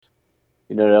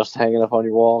You know what else is hanging up on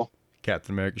your wall?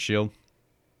 Captain America shield.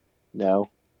 No.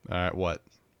 All right, what?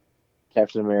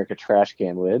 Captain America trash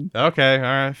can lid. Okay, all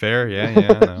right, fair. Yeah,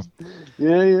 I know.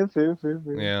 Yeah, fair.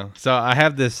 Yeah. So I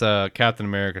have this Captain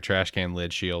America trash can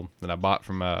lid shield that I bought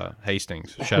from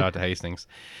Hastings. Shout out to Hastings.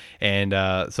 And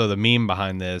so the meme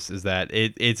behind this is that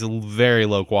it's very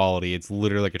low quality. It's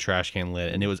literally like a trash can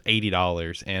lid, and it was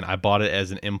 $80. And I bought it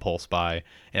as an impulse buy,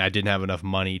 and I didn't have enough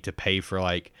money to pay for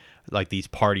like these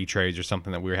party trays or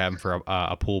something that we were having for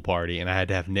a pool party, and I had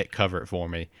to have Nick cover it for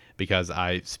me because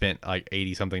I spent like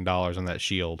 80 something dollars on that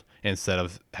shield instead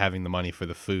of having the money for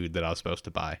the food that I was supposed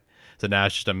to buy. So now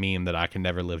it's just a meme that I can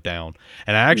never live down.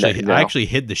 And I No. actually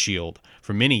hid the shield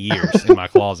for many years in my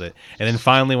closet. And then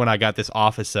finally, when I got this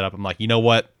office set up, I'm like, you know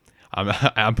what?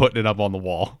 I'm putting it up on the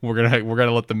wall. We're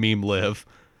gonna let the meme live.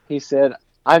 He said,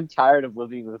 I'm tired of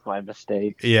living with my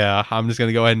mistakes. Yeah, I'm just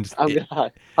gonna go ahead I'm going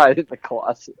to hide it in the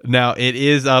closet. now it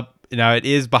is up. Now it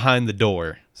is behind the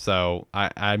door, so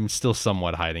I'm still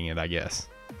somewhat hiding it, I guess.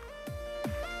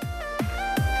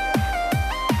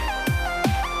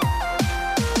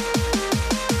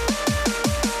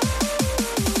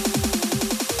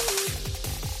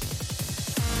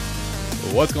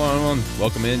 What's going on?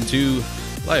 Welcome into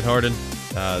Lighthearted.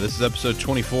 This is episode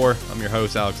 24. I'm your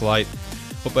host, Alex Light.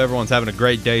 Hope everyone's having a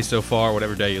great day so far,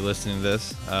 whatever day you're listening to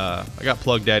this. I got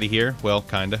Plug Daddy here. Well,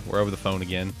 kinda. We're over the phone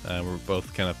again. We're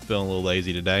both kind of feeling a little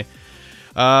lazy today.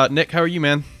 Nick, how are you,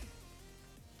 man?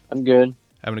 I'm good.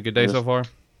 Having a good day so far?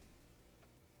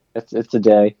 It's a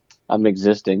day. I'm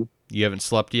existing. You haven't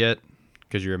slept yet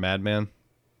because you're a madman?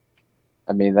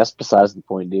 I mean, that's besides the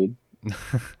point, dude.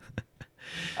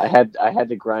 I had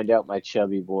to grind out my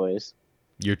chubby boys.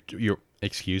 You're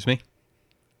excuse me?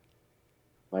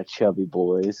 My chubby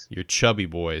boys. Your chubby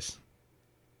boys.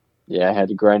 Yeah, I had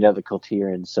to grind out the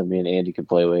Coltierans so me and Andy could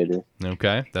play later.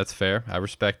 Okay, that's fair. I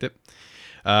respect it.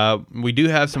 We do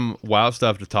have some wild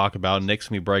stuff to talk about. Nick's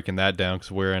gonna be breaking that down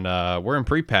because we're in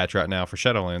pre-patch right now for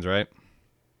Shadowlands, right?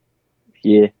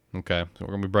 Yeah. Okay, so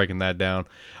we're gonna be breaking that down.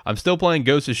 I'm still playing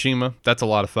Ghost of Tsushima. That's a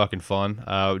lot of fucking fun.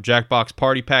 Jackbox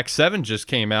Party Pack 7 just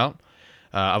came out.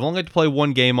 I've only got to play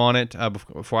one game on it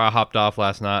before I hopped off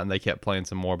last night, and they kept playing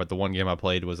some more. But the one game I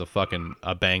played was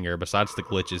a banger. Besides the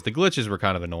glitches were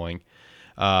kind of annoying.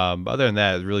 But other than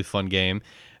that, it was a really fun game.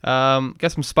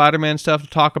 Got some Spider-Man stuff to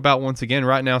talk about once again.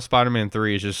 Right now, Spider-Man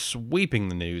 3 is just sweeping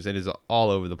the news. It is all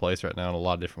over the place right now in a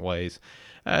lot of different ways.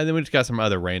 And then we just got some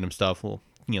other random stuff,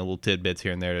 little tidbits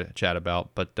here and there to chat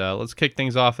about. But let's kick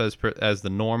things off as the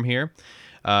norm here.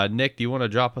 Nick, do you want to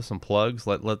drop us some plugs?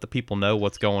 Let the people know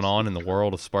what's going on in the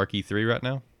world of Spark E3 right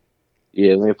now.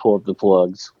 Yeah, let me pull up the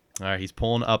plugs. All right, he's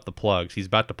pulling up the plugs. He's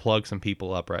about to plug some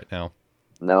people up right now.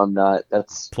 No, I'm not.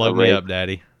 That's plug me up,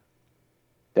 Daddy.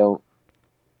 Don't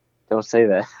say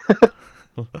that.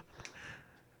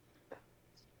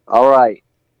 All right.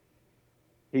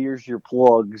 Here's your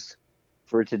plugs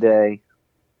for today.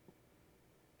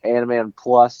 Animan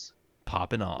Plus.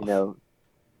 Popping off.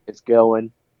 It's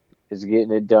going. It's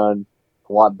getting it done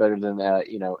a lot better than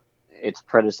its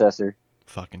predecessor.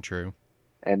 Fucking true.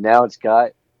 And now it's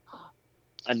got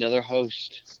another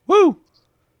host. Woo!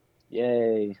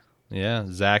 Yay. Yeah,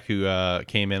 Zach, who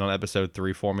came in on episode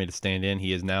 3 for me to stand in,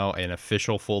 he is now an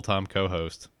official full-time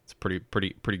co-host. It's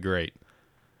pretty great.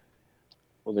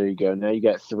 Well, there you go. Now you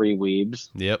got 3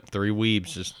 weebs. Yep, 3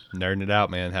 weebs just nerding it out,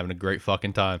 man, having a great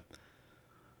fucking time.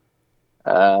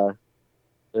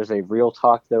 There's a Real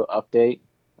Talk, though, update.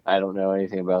 I don't know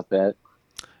anything about that.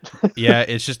 Yeah,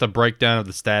 it's just a breakdown of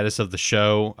the status of the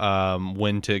show,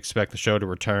 when to expect the show to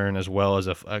return, as well as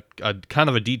a kind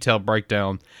of a detailed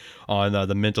breakdown on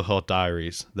the Mental Health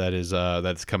Diaries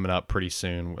that's coming up pretty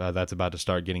soon. That's about to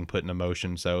start getting put into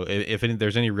motion. So if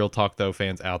there's any Real Talk Though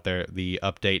fans out there, the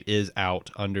update is out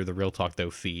under the Real Talk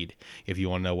Though feed if you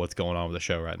want to know what's going on with the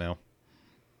show right now.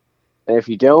 And if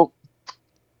you don't,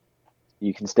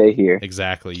 you can stay here.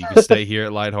 Exactly. You can stay here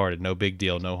at Lighthearted. No big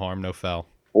deal. No harm, no foul.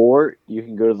 Or you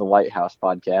can go to the Lighthouse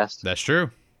podcast. That's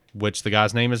true. Which the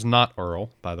guy's name is not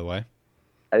Earl, by the way.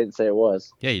 I didn't say it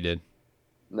was. Yeah, you did.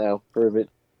 No, prove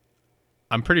it.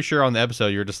 I'm pretty sure on the episode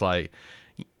you were just like,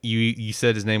 you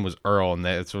said his name was Earl, and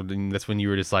that's when you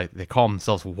were just like, they call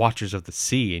themselves Watchers of the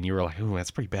Sea, and you were like, ooh, that's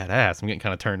pretty badass. I'm getting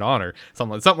kind of turned on, or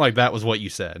something like that was what you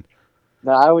said.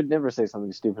 No, I would never say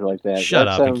something stupid like that. Shut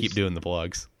up and keep doing the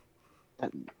plugs.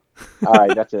 All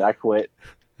right, that's it. I quit.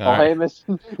 Paul Hamus.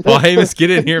 Paul Hamus, get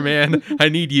in here, man. I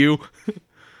need you.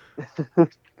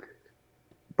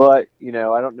 But, I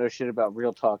don't know shit about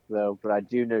Real Talk, though, but I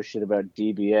do know shit about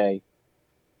DBA.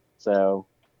 So,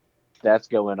 that's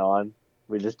going on.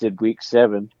 We just did week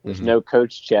 7. There's no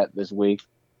coach chat this week.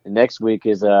 And next week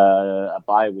is a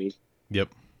bye week. Yep.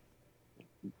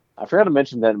 I forgot to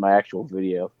mention that in my actual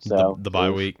video. So The bye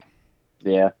week.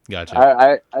 Yeah. Gotcha.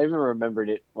 I even remembered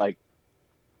it like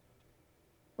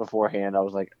beforehand. I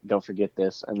was like, don't forget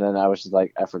this. And then I was just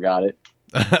like, I forgot it.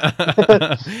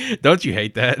 Don't you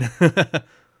hate that?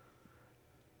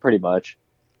 Pretty much.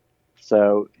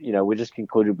 So, we just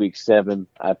concluded week 7.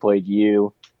 I played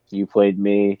you. You played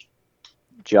me.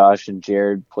 Josh and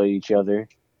Jared played each other.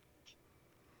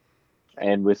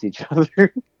 And with each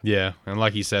other. Yeah, and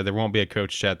like you said, there won't be a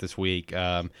coach chat this week.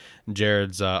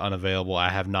 Jared's unavailable. I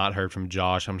have not heard from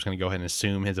Josh. I'm just going to go ahead and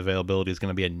assume his availability is going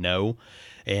to be a no.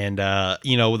 And,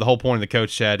 the whole point of the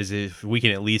coach chat is if we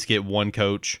can at least get one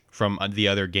coach from the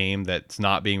other game that's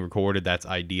not being recorded, that's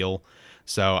ideal.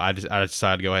 So I decided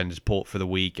to go ahead and just pull it for the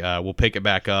week. We'll pick it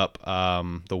back up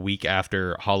the week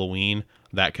after Halloween.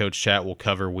 That coach chat will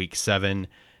cover week 7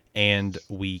 and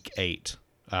week 8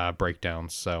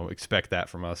 breakdowns. So expect that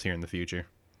from us here in the future.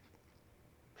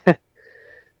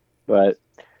 But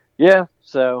yeah,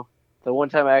 so the one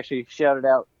time I actually shouted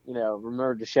out,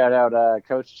 remembered to shout out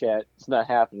coach chat, it's not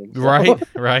happening. So.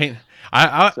 Right.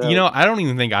 I don't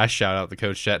even think I shout out the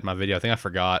coach chat in my video. I think I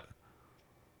forgot.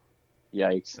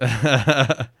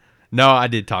 Yikes. No, I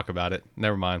did talk about it.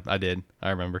 Never mind. I did.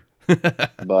 I remember.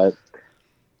 And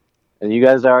you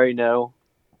guys already know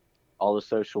all the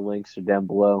social links are down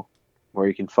below where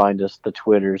you can find us, the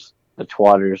Twitters, the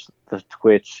Twatters, the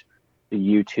Twitch, the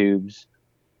YouTubes.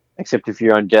 Except if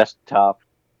you're on desktop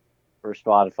or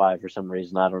Spotify for some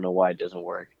reason. I don't know why it doesn't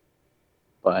work.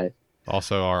 But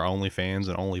also our OnlyFans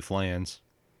and OnlyFlans.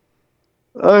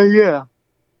 Oh, yeah.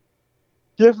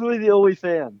 Definitely the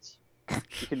OnlyFans.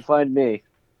 You can find me.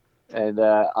 And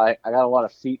I got a lot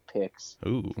of feet pics.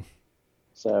 Ooh.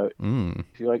 So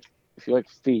if you like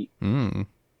feet, I'm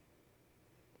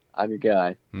your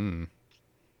guy.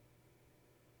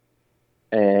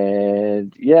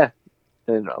 And yeah,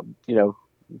 then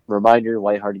reminder,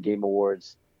 Lighthearted Game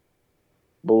Awards.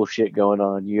 Bullshit going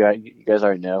on. You guys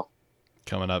already know.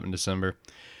 Coming up in December.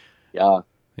 Yeah.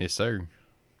 Yes, sir.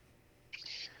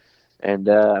 And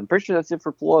I'm pretty sure that's it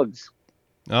for plugs.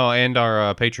 Oh, and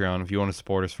our Patreon. If you want to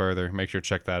support us further, make sure to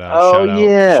check that out. Oh,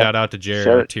 yeah. Shout out to Jared,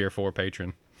 our Tier 4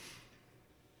 patron.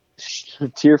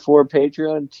 Tier 4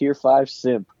 Patreon, Tier 5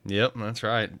 simp. Yep, that's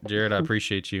right. Jared, I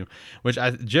appreciate you.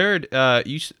 Jared,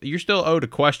 you're still owed a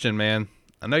question, man.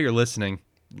 I know you're listening.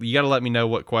 You got to let me know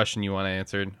what question you want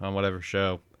answered on whatever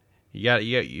show.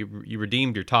 You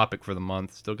redeemed your topic for the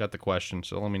month. Still got the question,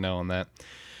 so let me know on that.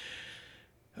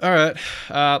 All right,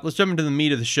 let's jump into the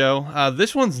meat of the show.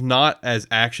 This one's not as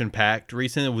action-packed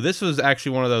recently. This was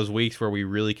actually one of those weeks where we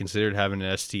really considered having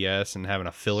an STS and having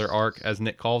a filler arc, as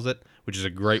Nick calls it, which is a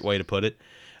great way to put it.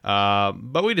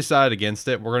 But we decided against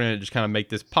it. We're going to just kind of make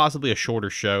this possibly a shorter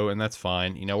show, and that's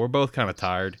fine. We're both kind of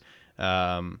tired.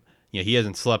 He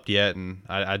hasn't slept yet, and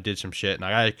I did some shit, and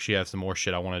I actually have some more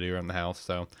shit I want to do around the house.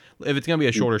 So if it's going to be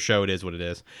a shorter show, it is what it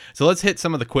is. So let's hit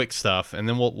some of the quick stuff, and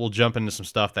then we'll jump into some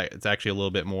stuff that's actually a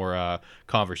little bit more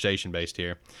conversation-based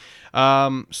here.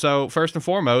 So first and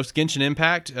foremost, Genshin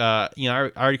Impact. I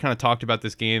already kind of talked about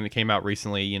this game that came out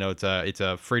recently. It's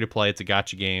a free-to-play. It's a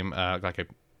gacha game, like a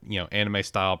anime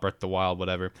style, Breath of the Wild,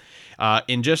 whatever.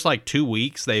 In just like 2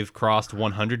 weeks, they've crossed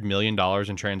 $100 million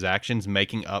in transactions,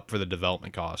 making up for the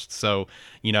development costs. So,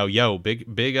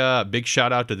 big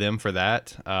shout out to them for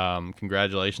that.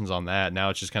 Congratulations on that. Now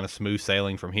it's just kind of smooth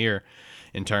sailing from here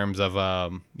in terms of,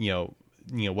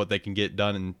 what they can get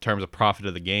done in terms of profit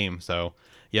of the game. So,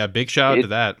 yeah, big shout out to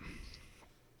that.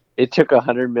 It took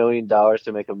 $100 million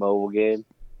to make a mobile game.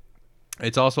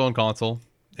 It's also on console,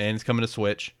 and it's coming to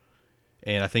Switch.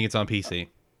 And I think it's on PC.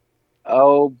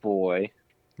 Oh, boy.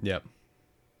 Yep.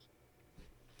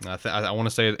 I want to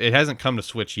say it hasn't come to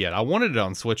Switch yet. I wanted it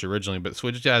on Switch originally, but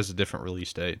Switch has a different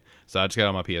release date. So I just got it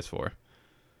on my PS4.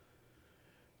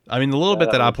 I mean, the little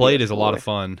bit that I played is a lot of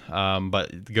fun,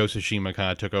 but Ghost of Tsushima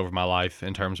kind of took over my life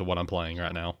in terms of what I'm playing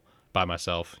right now by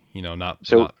myself.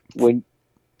 When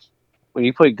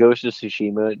you play Ghost of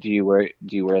Tsushima, do you wear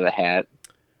the hat?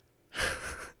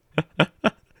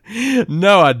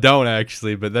 No, I don't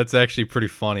actually, but that's actually pretty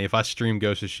funny. If I stream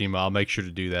Ghost of Tsushima, I'll make sure to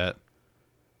do that.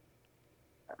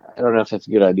 I don't know if that's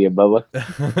a good idea, Bubba.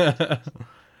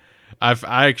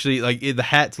 I actually the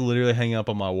hat's literally hanging up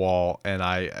on my wall, and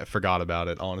I forgot about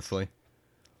it. Honestly,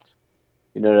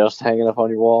 you know what else is hanging up on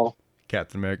your wall?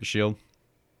 Captain America shield.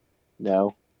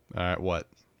 No. All right, what?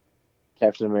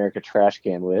 Captain America trash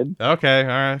can lid. Okay, all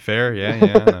right, fair. Yeah,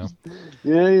 I know.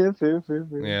 Yeah, fair.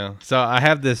 Yeah. So I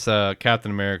have this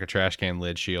Captain America trash can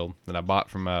lid shield that I bought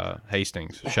from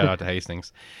Hastings. Shout out to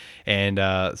Hastings. And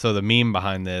so the meme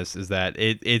behind this is that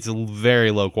it's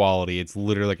very low quality. It's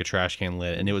literally like a trash can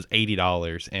lid, and it was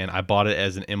 $80. And I bought it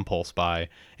as an impulse buy,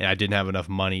 and I didn't have enough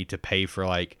money to pay for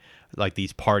like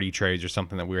these party trays or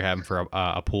something that we were having for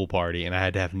a pool party, and I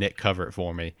had to have Nick cover it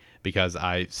for me because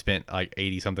I spent like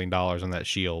 $80 something on that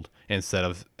shield instead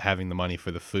of having the money for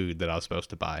the food that I was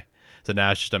supposed to buy. So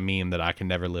now it's just a meme that I can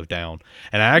never live down.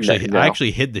 And I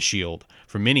actually hid the shield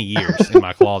for many years in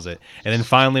my closet. And then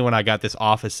finally, when I got this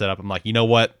office set up, I'm like, you know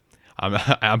what?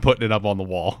 I'm putting it up on the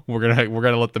wall. We're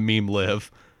gonna let the meme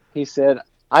live. He said,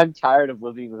 "I'm tired of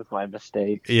living with my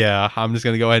mistakes." Yeah, I'm just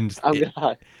gonna go ahead and I'm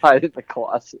gonna hide it in the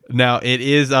closet. Now it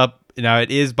is up. Now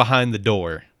it is behind the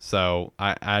door, so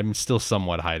I'm still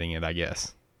somewhat hiding it, I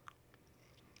guess.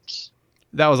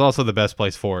 That was also the best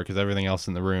place for it because everything else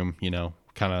in the room,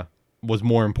 kind of was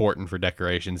more important for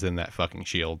decorations than that fucking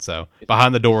shield. So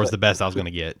behind the door was the best I was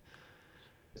gonna get.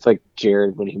 It's like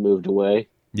Jared when he moved away.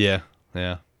 Yeah.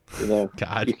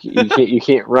 God, you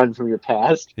can't run from your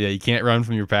past. Yeah, you can't run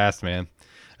from your past, man.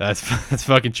 That's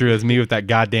fucking true. That's me with that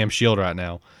goddamn shield right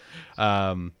now.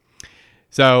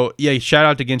 So yeah, shout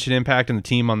out to Genshin Impact and the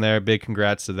team on there. Big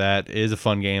congrats to that. It is a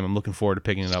fun game. I'm looking forward to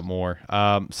picking it up more.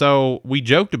 So we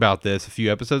joked about this a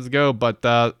few episodes ago, but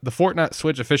the Fortnite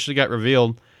Switch officially got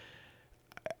revealed.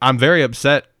 I'm very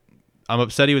upset. I'm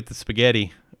upsetty with the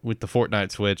spaghetti with the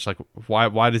Fortnite Switch. Like,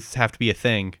 why does this have to be a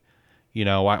thing?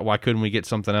 Why couldn't we get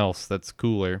something else that's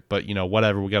cooler? But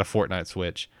whatever. We got a Fortnite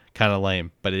Switch. Kind of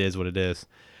lame, but it is what it is.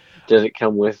 Does it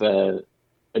come with a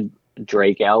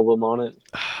Drake album on it?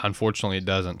 Unfortunately, it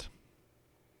doesn't.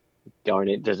 Darn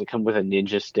it. Does it come with a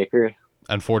Ninja sticker?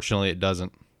 Unfortunately, it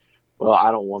doesn't. Well,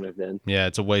 I don't want it then. Yeah,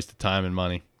 it's a waste of time and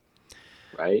money.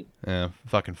 Right? Yeah,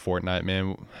 fucking Fortnite,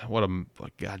 man. What a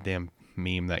goddamn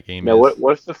meme that game is.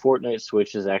 What if the Fortnite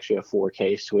Switch is actually a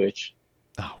 4K Switch?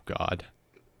 Oh, God.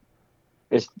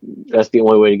 That's the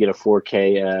only way to get a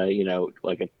 4K,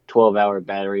 like a 12-hour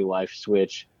battery life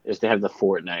Switch is to have the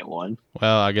Fortnite one.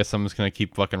 Well, I guess I'm just going to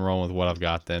keep fucking rolling with what I've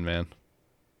got then, man.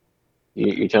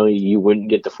 You're telling me you wouldn't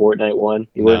get the Fortnite one?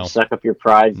 You wouldn't suck up your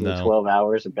pride for the 12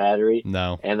 hours of battery?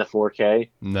 No. And the 4K?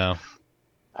 No.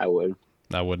 I would.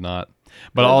 I would not.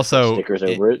 But also, stickers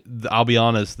over it. I'll be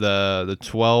honest, the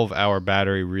 12-hour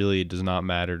battery really does not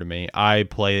matter to me. I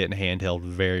play it in handheld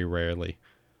very rarely.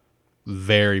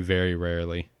 Very, very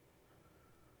rarely.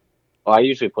 Oh, I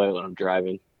usually play it when I'm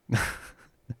driving.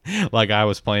 Like I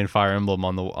was playing Fire Emblem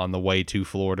on the way to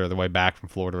Florida or the way back from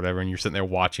Florida or whatever, and you're sitting there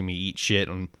watching me eat shit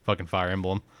on fucking Fire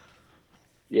Emblem.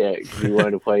 Yeah, you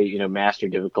wanted to play, master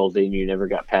difficulty, and you never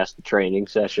got past the training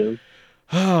session.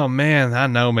 Oh man, I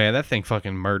know, man. That thing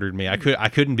fucking murdered me. I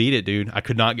couldn't beat it, dude. I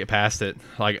could not get past it.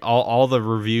 Like all the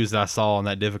reviews that I saw on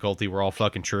that difficulty were all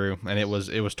fucking true, and it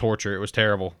was torture. It was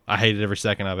terrible. I hated every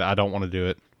second of it. I don't want to do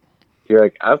it. You're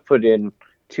like, I've put in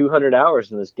 200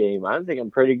 hours in this game. I think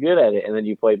I'm pretty good at it. And then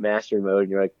you play master mode,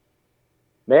 and you're like,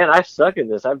 man, I suck at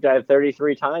this. I've died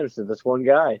 33 times to this one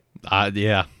guy.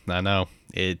 Yeah, I know.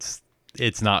 It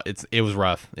was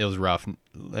rough. It was rough.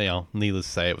 Needless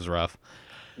to say, it was rough.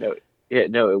 No. Yeah,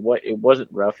 no, it wasn't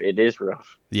rough. It is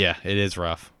rough. Yeah, it is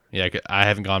rough. Yeah, I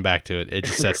haven't gone back to it. It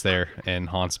just sits there and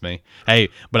haunts me. Hey,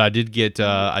 but I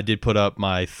did put up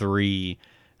my 3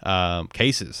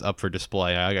 cases up for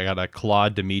display. I got a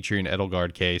Claude, Dimitri, and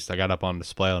Edelgard case. I got up on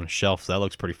display on a shelf, so that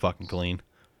looks pretty fucking clean.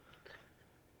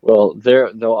 Well,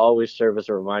 they'll always serve as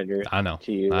a reminder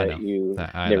to you that you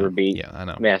never beat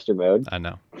master mode. I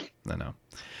know.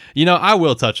 I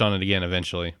will touch on it again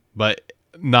eventually, but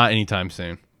not anytime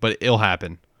soon. But it'll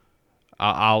happen.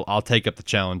 I'll take up the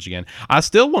challenge again. I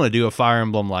still want to do a Fire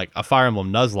Emblem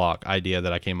Nuzlocke idea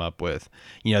that I came up with.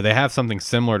 They have something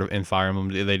similar to in Fire Emblem.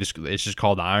 It's just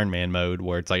called the Iron Man mode,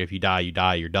 where it's like if you die,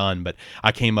 you're done. But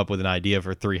I came up with an idea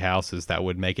for 3 houses that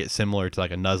would make it similar to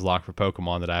like a Nuzlocke for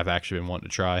Pokemon that I've actually been wanting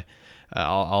to try.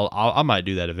 I might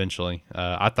do that eventually.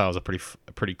 I thought it was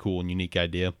a pretty cool and unique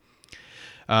idea.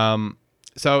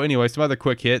 So anyway, some other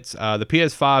quick hits. The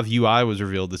PS5 UI was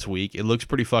revealed this week. It looks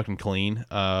pretty fucking clean.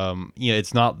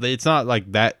 It's not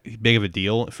like that big of a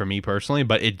deal for me personally,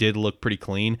 but it did look pretty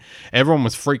clean. Everyone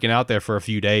was freaking out there for a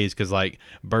few days because like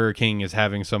Burger King is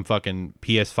having some fucking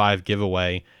PS5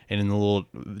 giveaway, and in the little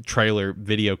trailer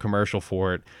video commercial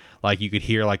for it, like you could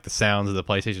hear like the sounds of the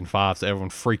PlayStation 5, so everyone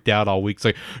freaked out all week. It's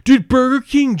like, did Burger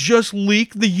King just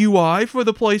leak the UI for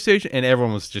the PlayStation? And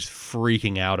everyone was just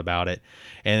freaking out about it.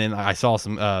 And then I saw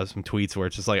some tweets where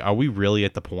it's just like, are we really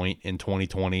at the point in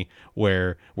 2020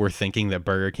 where we're thinking that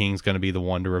Burger King's going to be the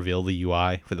one to reveal the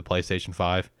UI for the PlayStation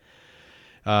 5?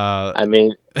 I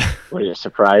mean, would it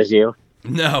surprise you?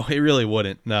 No, it really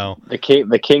wouldn't. No. The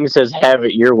king says, "Have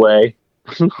it your way."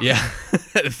 Yeah,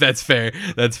 that's fair.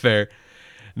 That's fair.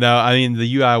 No, I mean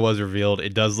the UI was revealed.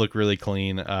 It does look really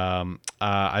clean. From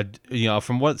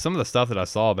what some of the stuff that I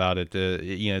saw about it,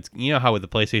 it's how with the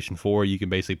PlayStation 4 you can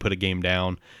basically put a game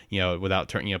down, without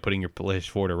putting your PlayStation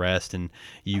 4 to rest, and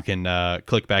you can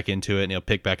click back into it and it'll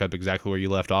pick back up exactly where you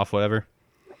left off, whatever.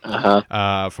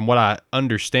 From what I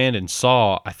understand and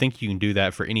saw, I think you can do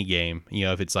that for any game.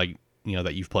 If it's like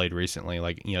that you've played recently,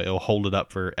 like it'll hold it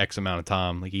up for X amount of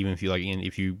time. Like even if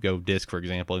if you go disc, for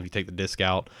example, if you take the disc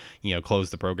out, close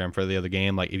the program for the other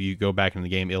game, like if you go back into the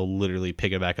game, it'll literally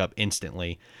pick it back up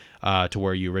instantly to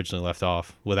where you originally left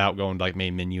off without going to like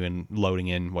main menu and loading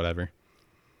in whatever.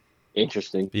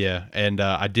 Interesting. Yeah, and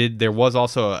there was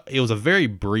also it was a very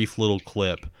brief little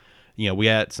clip. We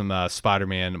had some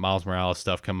Spider-Man Miles Morales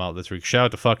stuff come out this week. Shout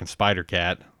out to fucking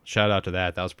Spider-Cat. Shout out to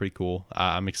that. That was pretty cool.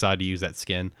 I'm excited to use that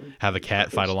skin. Have a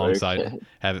cat fight alongside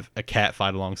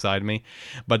me.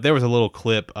 But there was a little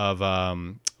clip of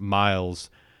Miles,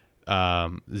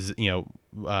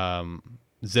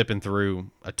 zipping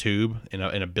through a tube in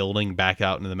a building back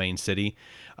out into the main city,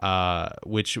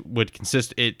 which would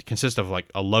consist of like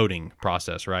a loading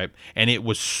process, right? And it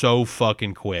was so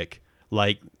fucking quick.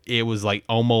 Like it was like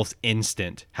almost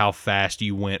instant how fast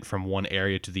you went from one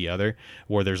area to the other,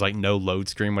 where there's like no load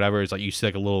screen, whatever. It's like you see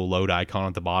like a little load icon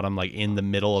at the bottom, like in the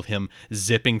middle of him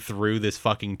zipping through this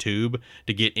fucking tube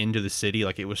to get into the city.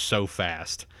 Like it was so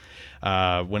fast.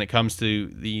 When it comes to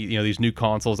these new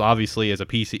consoles, obviously as a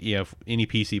PC, any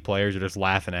PC players are just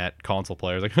laughing at console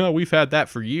players like, oh, we've had that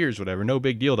for years, whatever. No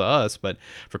big deal to us, but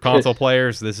for console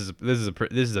players, this is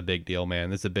a big deal, man.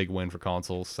 This is a big win for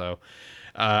consoles. So.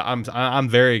 I'm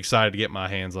very excited to get my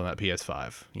hands on that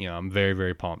PS5. I'm very,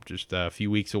 very pumped. Just a few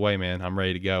weeks away, man. I'm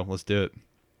ready to go. Let's do it.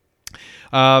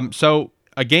 So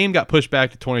a game got pushed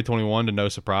back to 2021 to no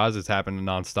surprise. It's happened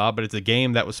nonstop, but it's a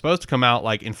game that was supposed to come out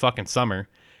like in fucking summer,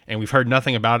 and we've heard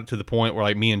nothing about it to the point where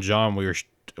like me and John, we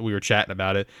were chatting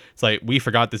about it. It's like we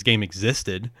forgot this game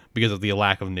existed because of the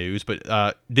lack of news. But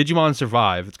Digimon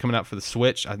Survive, it's coming out for the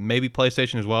Switch, maybe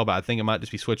PlayStation as well, but I think it might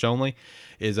just be Switch only.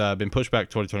 Is been pushed back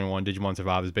to 2021. Digimon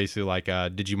Survive is basically like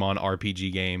a Digimon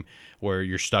RPG game where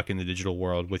you're stuck in the digital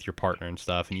world with your partner and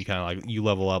stuff, and you kind of like you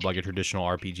level up like a traditional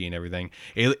RPG and everything.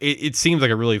 It seems like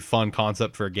a really fun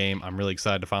concept for a game. I'm really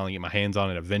excited to finally get my hands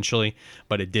on it eventually,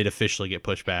 but it did officially get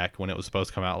pushed back when it was supposed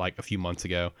to come out like a few months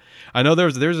ago. I know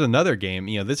there's another game.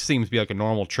 This seems to be like a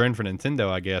normal trend for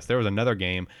Nintendo, I guess. There was another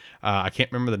game. I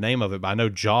can't remember the name of it, but I know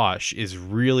Josh is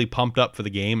really pumped up for the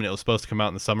game, and it was supposed to come out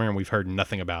in the summer, and we've heard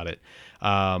nothing about it.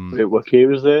 Wait, what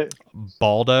game is that?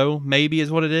 Baldo, maybe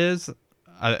is what it is.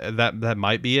 That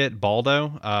might be it.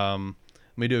 Baldo.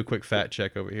 Let me do a quick fact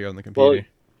check over here on the computer.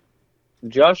 Well,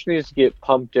 Josh needs to get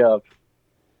pumped up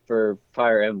for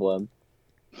Fire Emblem.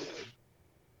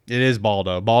 It is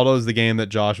Baldo. Baldo is the game that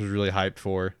Josh was really hyped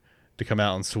for to come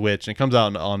out on Switch, and it comes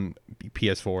out on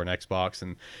PS4 and Xbox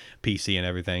and PC and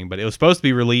everything. But it was supposed to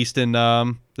be released in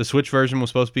the Switch version was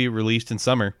supposed to be released in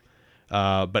summer.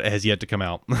 But it has yet to come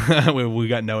out. we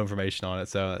got no information on it,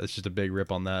 so it's just a big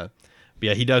rip on that. But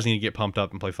yeah, he does need to get pumped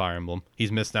up and play Fire Emblem.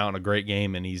 He's missed out on a great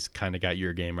game, and he's kind of got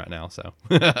your game right now. So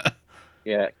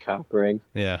yeah, coppering.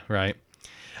 Yeah, right.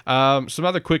 Some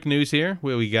other quick news here.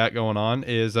 What we got going on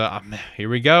is here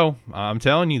we go. I'm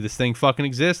telling you, this thing fucking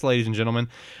exists, ladies and gentlemen.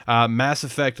 Mass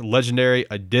Effect Legendary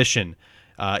Edition.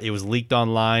 It was leaked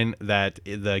online that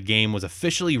the game was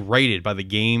officially rated by the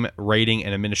Game Rating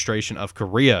and Administration of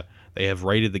Korea. They have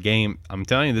rated the game. I'm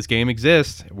telling you, this game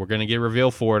exists. We're going to get reveal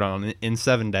for it on in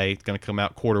 7 days. It's going to come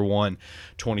out Q1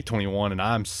 2021, and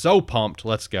I'm so pumped.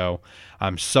 Let's go.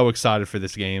 I'm so excited for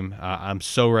this game. I'm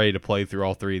so ready to play through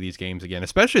all three of these games again,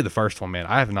 especially the first one, man.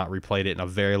 I have not replayed it in a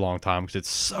very long time because it's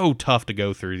so tough to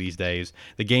go through these days.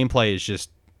 The gameplay is just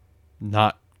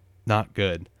not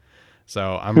good.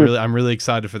 So I'm really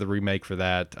excited for the remake for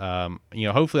that.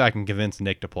 Hopefully I can convince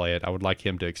Nick to play it. I would like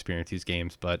him to experience these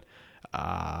games, but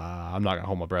I'm not gonna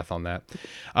hold my breath on that.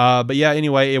 But yeah,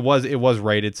 anyway, it was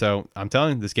rated. So I'm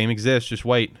telling you, this game exists. Just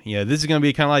wait. This is gonna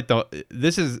be kind of like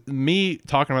this is me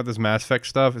talking about this Mass Effect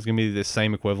stuff. Is gonna be the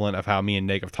same equivalent of how me and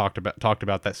Nick have talked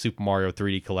about that Super Mario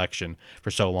 3D collection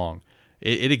for so long.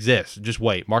 It exists. Just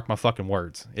wait. Mark my fucking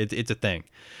words. It's a thing.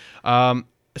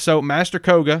 So Master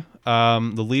Koga,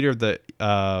 the leader of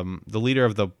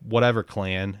the whatever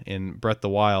clan in Breath of the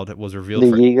Wild, was revealed. The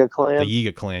Yiga clan. The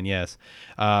Yiga clan, yes,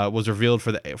 was revealed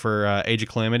for Age of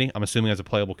Calamity. I'm assuming as a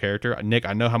playable character. Nick,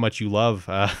 I know how much you love.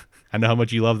 I know how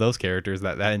much you love those characters.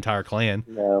 That entire clan.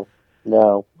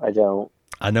 No, I don't.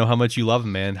 I know how much you love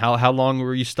them, man. How long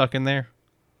were you stuck in there?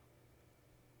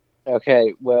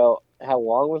 Okay, well, how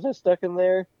long was I stuck in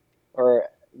there? Or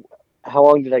how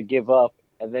long did I give up?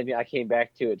 And then I came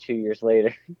back to it 2 years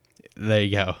later. There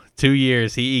you go. 2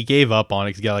 years. He gave up on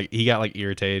it. He got like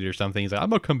irritated or something. He's like, I'm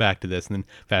gonna come back to this. And then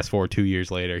fast forward 2 years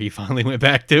later, he finally went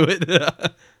back to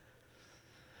it.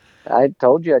 I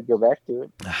told you I'd go back to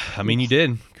it. I mean, you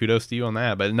did. Kudos to you on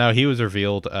that. But no, he was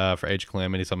revealed for Age of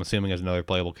Calamity, so I'm assuming as another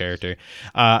playable character.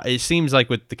 It seems like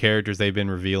with the characters they've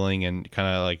been revealing and kind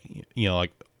of like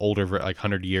like older, like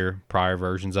 100-year prior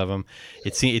versions of them,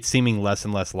 it's seeming less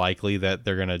and less likely that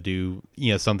they're gonna do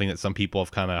something that some people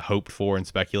have kind of hoped for and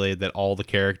speculated, that all the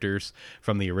characters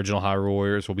from the original Hyrule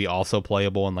Warriors will be also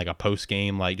playable in like a post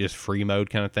game, like just free mode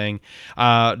kind of thing.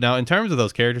 Now in terms of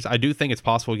those characters, I do think it's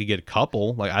possible we could get a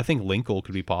couple. Like I think Linkle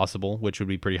could be possible, which would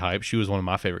be pretty hype. She was one of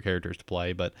my favorite characters to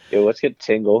play. But Yo, let's get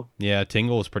Tingle. yeah,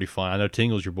 Tingle was pretty fun. I know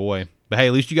Tingle's your boy, but hey,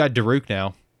 at least you got Daruk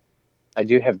now. I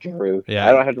do have Daruk. Yeah.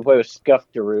 I don't have to play with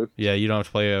Scuffed Daruk. Yeah, you don't have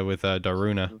to play with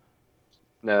Daruna.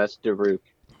 No, that's Daruk.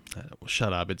 Well,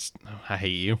 shut up. I hate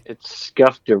you. It's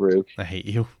Scuffed Daruk. I hate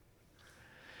you.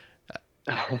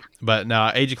 But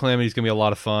no, Age of Calamity is gonna be a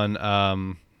lot of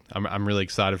fun. I'm really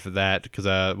excited for that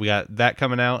because we got that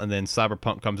coming out, and then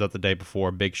Cyberpunk comes out the day before.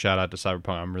 Big shout out to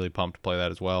Cyberpunk. I'm really pumped to play that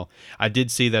as well. I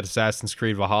did see that Assassin's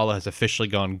Creed Valhalla has officially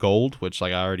gone gold, which,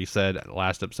 like I already said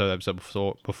last episode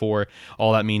before,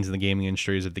 all that means in the gaming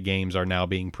industry is that the games are now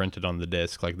being printed on the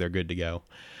disc, like they're good to go.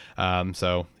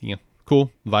 So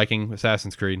cool. Viking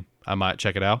Assassin's Creed. I might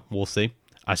check it out. We'll see.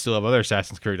 I still have other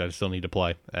Assassin's Creed I still need to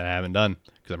play that I haven't done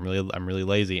because I'm really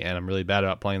lazy and I'm really bad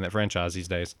about playing that franchise these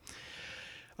days.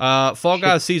 Fall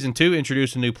Guys Season 2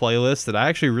 introduced a new playlist that I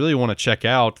actually really want to check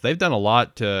out. They've done a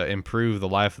lot to improve the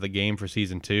life of the game for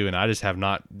Season 2, and I have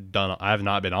not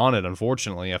been on it,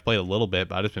 unfortunately. I've played a little bit,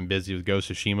 but I've just been busy with Ghost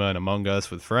of Tsushima and Among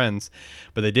Us with friends.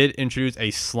 But they did introduce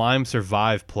a Slime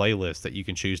Survive playlist that you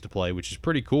can choose to play, which is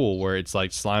pretty cool, where it's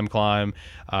like Slime Climb,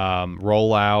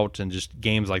 Rollout, and just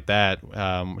games like that,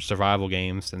 survival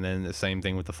games, and then the same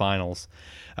thing with the finals.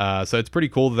 So it's pretty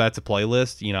cool that that's a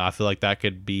playlist.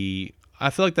 I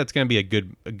feel like that's going to be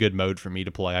a good mode for me to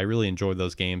play. I really enjoy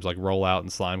those games like Rollout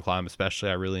and Slime Climb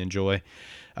especially. I really enjoy.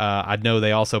 I know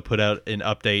they also put out an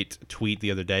update tweet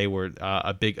the other day where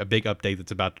a big update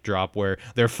that's about to drop where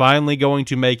they're finally going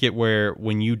to make it where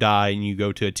when you die and you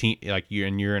go to a team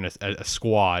you're in a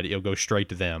squad, it'll go straight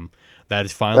to them. That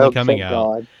is finally coming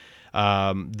out.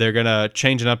 They're going to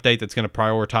change an update that's going to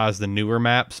prioritize the newer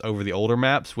maps over the older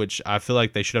maps, which I feel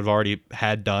like they should have already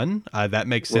had done. That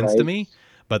makes sense to me.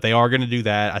 But they are going to do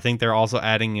that. I think they're also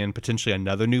adding in potentially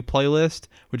another new playlist,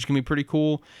 which can be pretty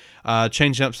cool.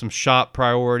 Changing up some shop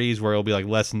priorities where it'll be like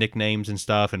less nicknames and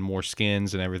stuff and more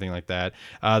skins and everything like that.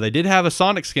 They did have a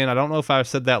Sonic skin. I don't know if I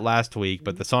said that last week,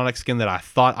 but the Sonic skin that I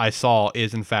thought I saw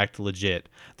is in fact legit.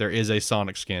 There is a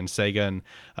Sonic skin. Sega and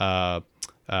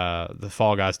the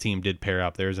Fall Guys team did pair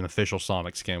up. There's an official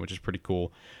Sonic skin, which is pretty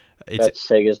cool. That's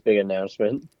Sega's big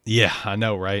announcement. Yeah, I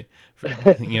know, right?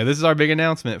 This is our big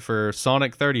announcement for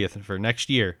Sonic 30th for next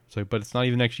year. So, but it's not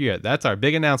even next year yet. That's our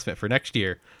big announcement for next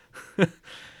year.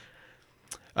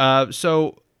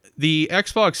 So the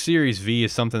Xbox Series V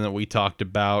is something that we talked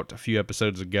about a few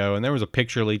episodes ago, and there was a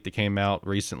picture leak that came out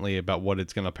recently about what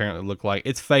it's going to apparently look like.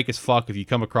 It's fake as fuck. If you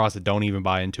come across it, don't even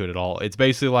buy into it at all. It's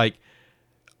basically like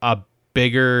a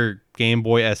bigger Game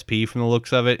Boy SP from the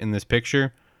looks of it in this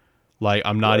picture. Like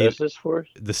I'm not even. What is this for?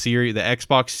 The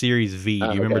Xbox Series V. Do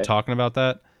you remember talking about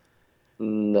that?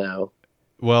 No.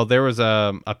 Well, there was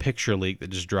a picture leak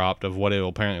that just dropped of what it will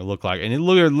apparently look like, and it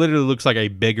literally looks like a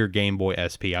bigger Game Boy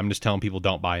SP. I'm just telling people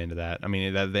don't buy into that. I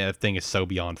mean, that thing is so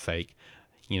beyond fake.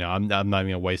 I'm not even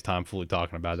gonna waste time fully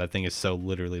talking about it. That thing is so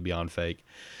literally beyond fake.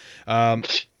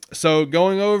 So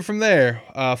going over from there,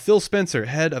 Phil Spencer,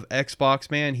 head of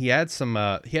Xbox, man, he had some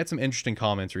interesting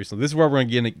comments recently. This is where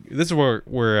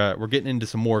we're getting into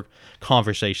some more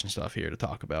conversation stuff here to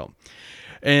talk about,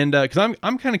 and because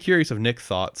I'm kind of curious of Nick's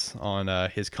thoughts on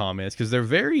his comments because they're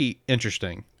very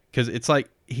interesting. Because it's like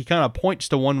he kind of points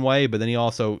to one way, but then he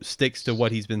also sticks to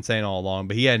what he's been saying all along.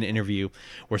 But he had an interview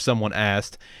where someone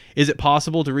asked, is it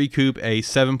possible to recoup a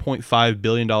 $7.5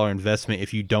 billion investment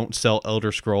if you don't sell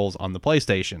Elder Scrolls on the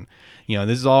PlayStation?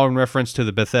 This is all in reference to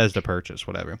the Bethesda purchase,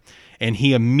 whatever. And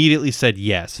he immediately said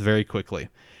yes, very quickly.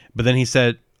 But then he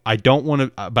said, I don't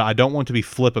want to, but I don't want to be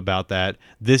flip about that.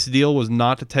 This deal was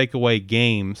not to take away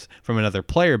games from another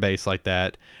player base like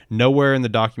that. Nowhere in the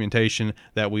documentation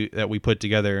that we put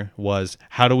together was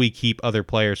how do we keep other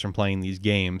players from playing these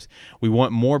games. We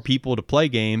want more people to play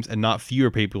games and not fewer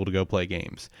people to go play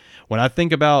games. When I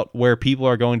think about where people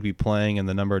are going to be playing and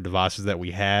the number of devices that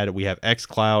we have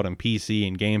xCloud and PC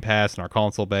and Game Pass and our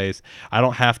console base. I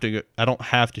don't have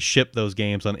to ship those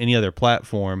games on any other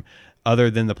platform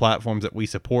other than the platforms that we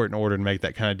support in order to make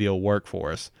that kind of deal work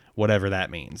for us, whatever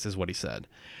that means, is what he said.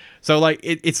 So, like,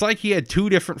 it's like he had two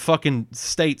different fucking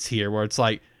states here where it's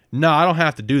like, no, I don't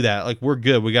have to do that. Like, we're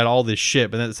good. We got all this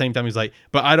shit. But then at the same time, he's like,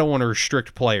 but I don't want to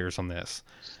restrict players on this,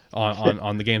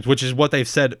 on the games, which is what they've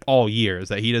said all year, is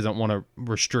that he doesn't want to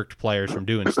restrict players from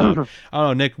doing stuff. I don't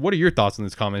know, Nick, what are your thoughts on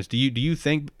these comments? Do you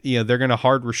think, they're going to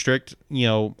hard restrict,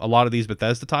 a lot of these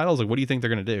Bethesda titles? Like, what do you think they're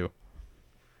going to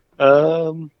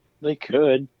do? They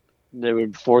could. They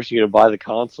would force you to buy the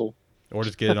console. Or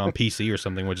just get it on PC or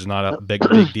something, which is not a big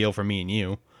deal for me and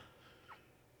you.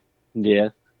 Yeah.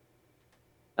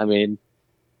 I mean,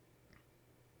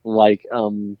 like,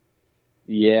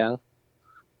 yeah.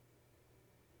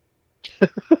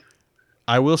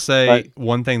 I will say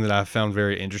one thing that I found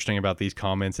very interesting about these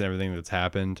comments and everything that's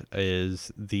happened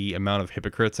is the amount of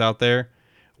hypocrites out there,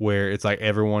 where it's like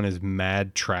everyone is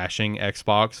mad trashing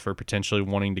Xbox for potentially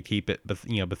wanting to keep it,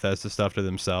 Bethesda stuff to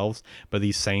themselves. But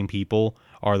these same people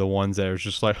are the ones that are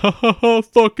just like, ha ha ha,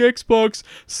 fuck Xbox.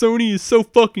 Sony is so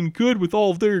fucking good with all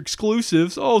of their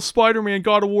exclusives. Oh, Spider-Man,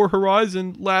 God of War,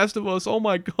 Horizon, Last of Us. Oh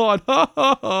my God, ha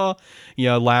ha ha.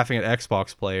 Laughing at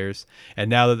Xbox players. And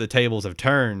now that the tables have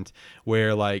turned,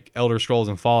 where like Elder Scrolls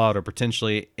and Fallout are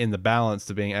potentially in the balance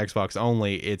to being Xbox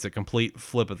only, it's a complete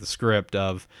flip of the script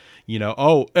of,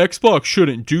 oh, Xbox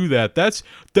shouldn't do that. That's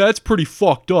pretty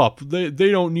fucked up. They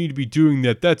don't need to be doing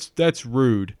that. That's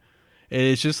rude. And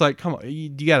it's just like, come on, you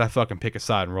gotta fucking pick a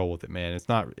side and roll with it, man.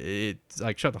 It's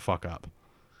like, shut the fuck up.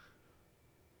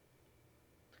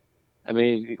 I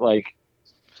mean, like,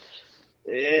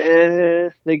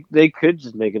 they could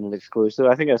just make it an exclusive.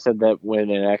 I think I said that when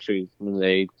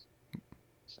they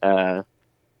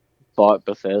bought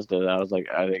Bethesda. I was like,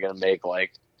 are they gonna make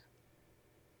like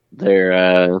their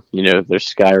their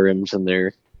Skyrims and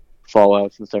their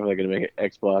Fallouts and stuff? Are they gonna make it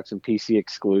Xbox and PC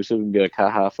exclusive and be like,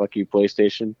 haha, fuck you,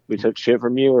 PlayStation, we took shit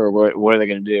from you? Or what are they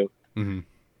gonna do? Mm-hmm.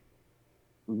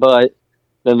 But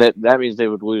then that means they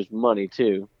would lose money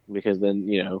too, because then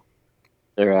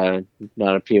they're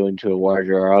not appealing to a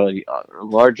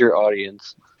larger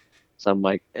audience. So I'm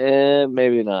like,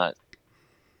 maybe not.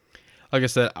 Like I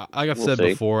said,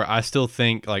 before, I still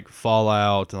think like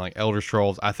Fallout and like Elder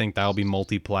Scrolls, I think that'll be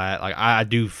multi-plat. Like I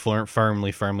do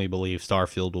firmly believe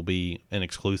Starfield will be an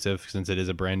exclusive since it is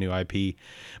a brand new IP.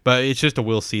 But it's just a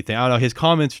we'll see thing. I don't know. His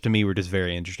comments to me were just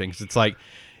very interesting because it's like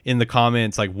in the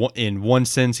comments, like in one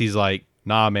sense he's like,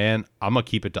 nah, man, I'm gonna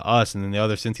keep it to us, and then the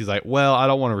other sense he's like, well, I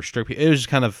don't want to restrict people. It was just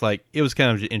kind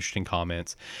of interesting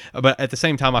comments. But at the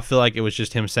same time, I feel like it was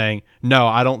just him saying, no,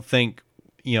 I don't think.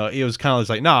 It was kind of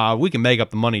like, nah, we can make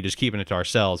up the money just keeping it to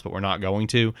ourselves, but we're not going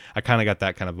to. I kind of got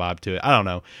that kind of vibe to it. I don't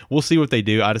know. We'll see what they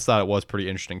do. I just thought it was pretty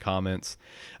interesting comments.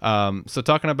 So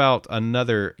talking about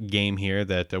another game here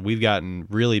that we've gotten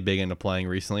really big into playing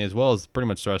recently, as well as pretty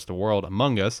much the rest of the world,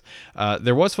 Among Us.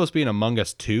 There was supposed to be an Among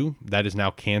Us 2 that is now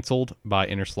canceled by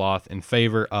Innersloth in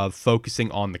favor of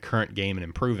focusing on the current game and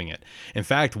improving it. In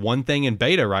fact, one thing in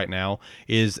beta right now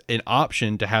is an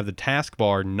option to have the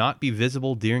taskbar not be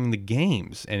visible during the game.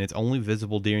 And it's only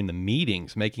visible during the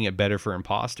meetings, making it better for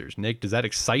imposters. Nick, does that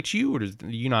excite you, or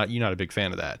you're not a big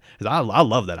fan of that? Because I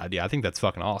love that idea. I think that's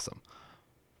fucking awesome.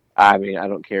 I mean, I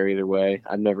don't care either way.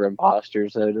 I'm never imposter,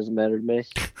 so it doesn't matter to me.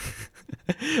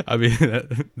 I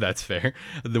mean, that's fair.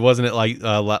 Wasn't it like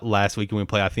last week when we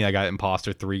played? I think I got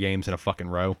imposter 3 games in a fucking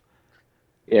row.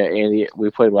 Yeah, Andy.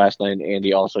 We played last night, and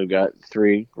Andy also got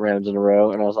 3 rounds in a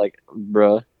row, and I was like,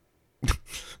 bruh.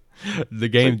 The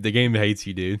game hates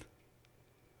you, dude.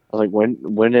 I was like,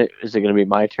 when is it going to be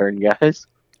my turn, guys?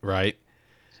 Right.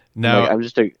 No,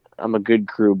 I'm a good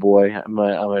crew boy. I'm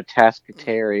a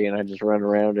tasketary, and I just run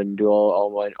around and do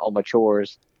all my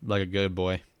chores. Like a good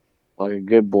boy. Like a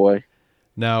good boy.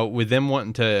 Now, with them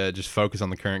wanting to just focus on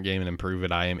the current game and improve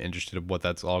it, I am interested in what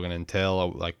that's all going to entail.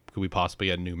 Like Could we possibly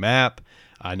get a new map?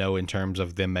 I know in terms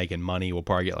of them making money, we'll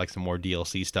probably get like some more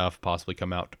DLC stuff possibly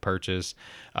come out to purchase.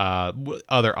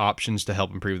 Other options to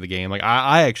help improve the game. Like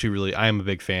I am a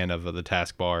big fan of the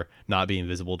taskbar not being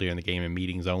visible during the game and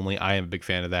meetings only. I am a big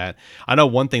fan of that. I know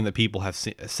one thing that people have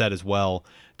said as well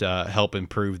to help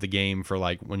improve the game for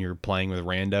like when you're playing with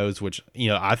randos, which, you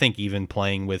know, I think even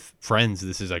playing with friends,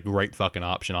 this is a great fucking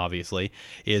option, obviously,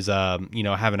 is, you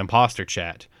know, have an imposter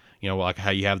chat. You know, like how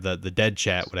you have the dead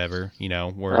chat, whatever, you know,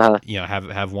 where, you know,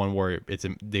 have one where it's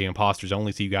the imposters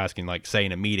only, so you guys can like say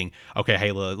in a meeting, okay,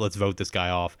 hey, let's vote this guy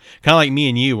off. Kind of like me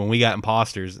and you, when we got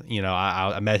imposters, you know,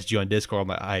 I messaged you on Discord, I'm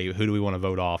like, hey, who do we want to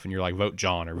vote off? And you're like, vote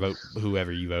John or vote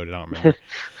whoever you voted. I don't remember.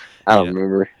 I don't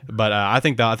remember. But I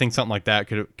think something like that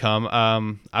could come.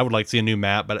 I would like to see a new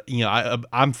map, but, you know,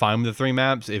 I'm fine with the 3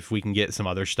 maps if we can get some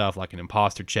other stuff like an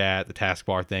imposter chat, the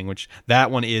taskbar thing, which that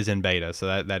one is in beta,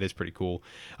 so that is pretty cool.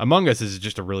 Among Us is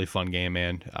just a really fun game,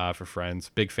 man, for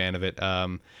friends. Big fan of it. I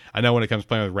know when it comes to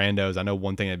playing with randos, I know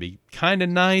one thing that'd be kind of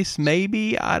nice,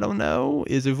 maybe, I don't know,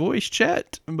 is a voice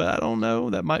chat, but I don't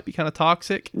know. That might be kind of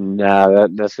toxic. Nah,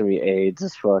 that's gonna be AIDS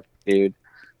as fuck, dude.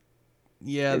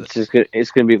 Yeah,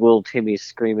 it's gonna be little Timmy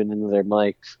screaming into their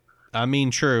mics. I mean,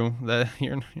 true. That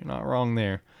you're not wrong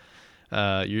there.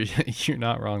 You're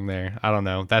not wrong there. I don't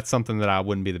know. That's something that I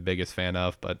wouldn't be the biggest fan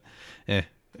of, but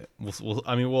we'll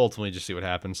ultimately just see what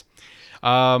happens.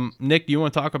 Nick, do you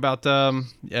want to talk about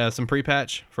some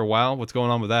pre-patch for a while? What's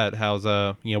going on with that? How's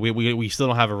you know, we still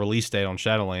don't have a release date on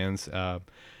Shadowlands.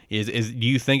 Do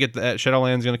you think that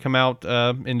Shadowlands is going to come out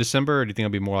in December, or do you think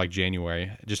it'll be more like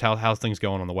January? Just how's things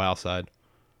going on the WoW side?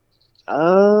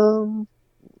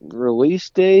 Release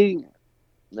date.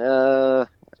 It'll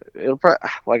probably,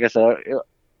 like I said,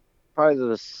 probably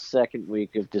the second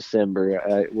week of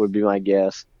December would be my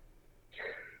guess.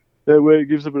 That way, it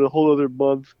gives them a whole other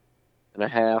month and a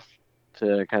half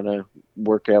to kind of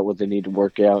work out what they need to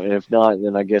work out, and if not,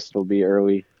 then I guess it'll be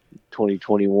early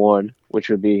 2021, which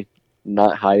would be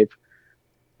not hype.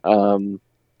 But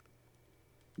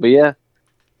yeah,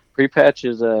 pre-patch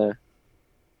is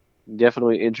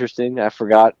definitely interesting. I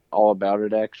forgot all about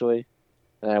it actually,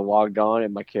 and I logged on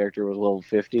and my character was level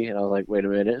 50, and I was like, wait a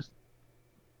minute,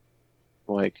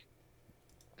 like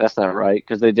that's not right,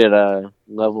 because they did a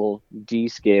level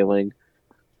descaling.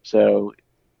 So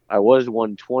I was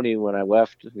 120 when I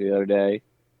left the other day,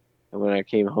 and when I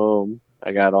came home,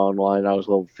 I got online, I was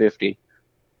level 50.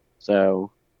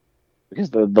 So because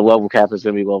the level cap is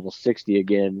going to be level 60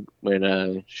 again when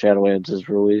Shadowlands is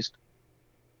released.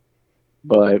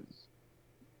 But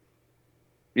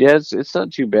yeah, it's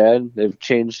not too bad. They've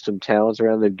changed some talents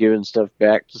around. They've given stuff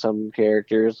back to some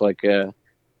characters. Like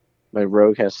my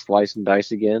rogue has slice and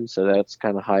dice again, so that's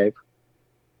kind of hype.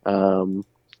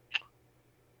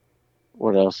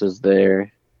 What else is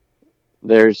there?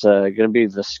 There's going to be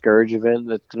the Scourge event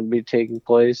that's going to be taking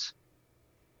place.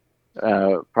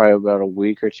 Probably about a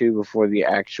week or two before the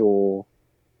actual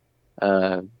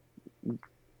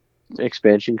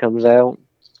expansion comes out.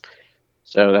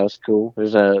 So that was cool. There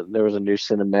was a new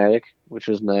cinematic, which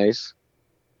was nice.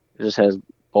 It just has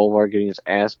Bolvar getting his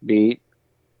ass beat,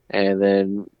 and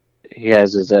then he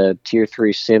has his tier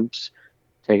 3 simps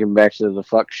take him back to the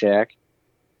fuck shack.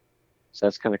 So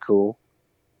that's kind of cool.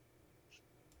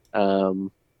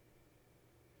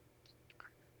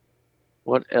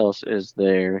 What else is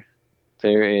there?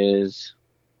 There is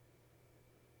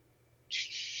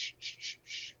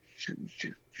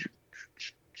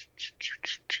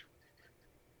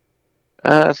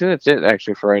I think that's it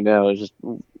actually for right now. It's just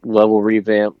level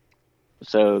revamp.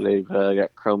 So they've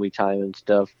got Chromie time and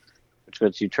stuff, which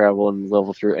lets you travel and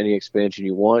level through any expansion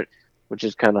you want, which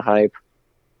is kind of hype.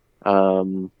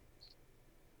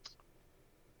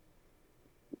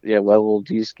 Yeah, level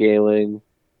descaling,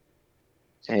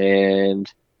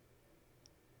 and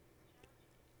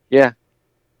yeah,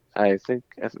 I'm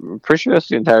pretty sure that's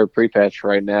the entire pre-patch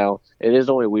right now. It is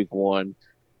only week 1,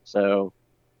 so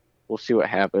we'll see what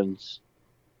happens.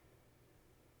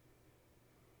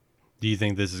 Do you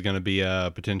think this is going to be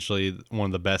potentially one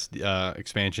of the best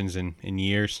expansions in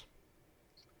years?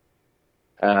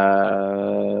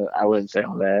 I wouldn't say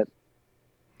all that.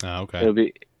 Oh,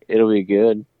 okay. It'll be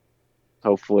good.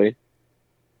 Hopefully.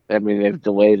 I mean, they've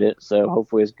delayed it, so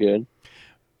hopefully it's good.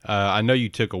 I know you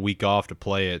took a week off to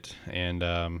play it, and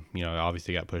you know,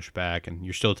 obviously got pushed back, and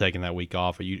you're still taking that week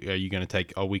off. Are you going to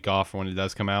take a week off when it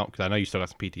does come out? Because I know you still got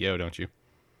some PTO, don't you?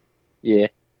 Yeah.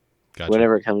 Gotcha.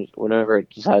 Whenever it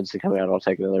decides to come out, I'll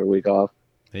take another week off.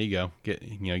 There you go. Give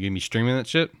me streaming that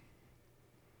shit.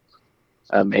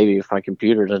 Maybe if my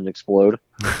computer doesn't explode.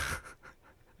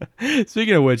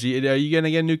 Speaking of which, are you gonna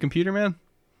get a new computer, man?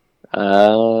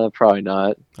 Probably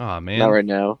not. Oh man. Not right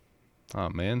now. Oh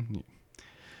man.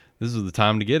 This is the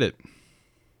time to get it.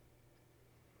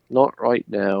 Not right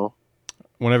now.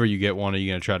 Whenever you get one, are you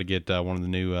gonna try to get one of the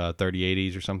new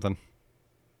 3080s or something?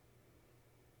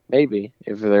 Maybe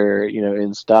if they're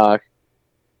in stock.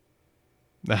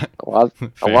 A lot Fair.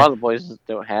 of the places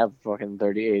don't have fucking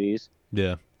 3080s.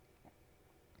 Yeah.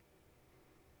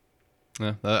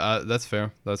 Yeah, that's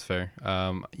fair. That's fair.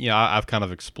 I've kind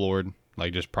of explored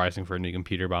like just pricing for a new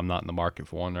computer, but I'm not in the market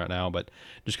for one right now. But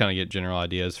just kind of get general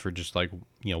ideas for just like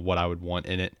what I would want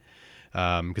in it.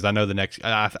 Because I know the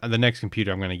next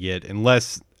computer I'm going to get,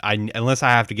 unless I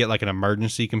have to get like an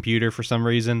emergency computer for some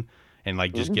reason, and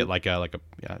like just get like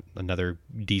another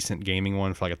decent gaming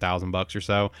one for like $1,000 or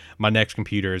so. My next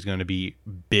computer is going to be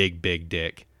big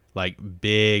dick, like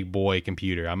big boy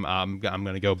computer. I'm going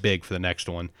to go big for the next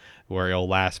one, where it'll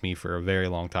last me for a very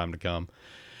long time to come.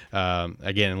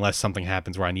 Again, unless something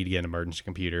happens where I need to get an emergency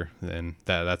computer, then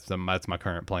that's my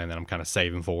current plan that I'm kind of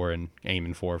saving for and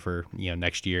aiming for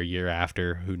next year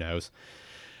after, who knows.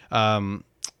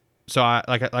 So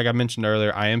like I mentioned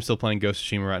earlier, I am still playing Ghost of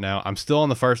Tsushima right now. I'm still on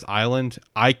the first island.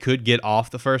 I could get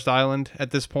off the first island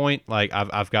at this point. Like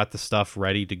I've got the stuff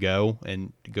ready to go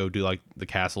and go do like the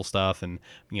castle stuff and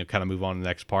kind of move on to the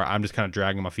next part. I'm just kind of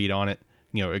dragging my feet on it,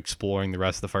 exploring the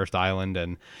rest of the first island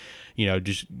and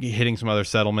just hitting some other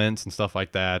settlements and stuff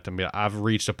like that. I mean, I've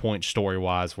reached a point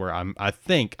story-wise where I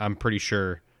think I'm pretty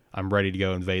sure I'm ready to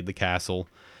go invade the castle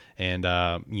and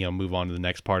move on to the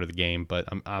next part of the game. But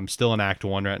I'm still in Act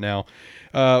 1 right now.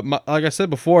 Like I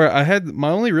said before, I had my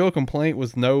only real complaint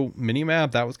was no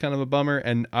minimap. That was kind of a bummer.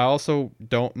 And I also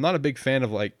I'm not a big fan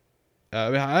of like,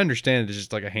 I understand it's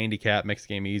just like a handicap makes the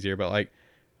game easier, but like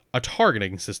a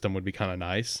targeting system would be kind of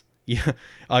nice. Yeah,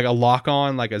 like a lock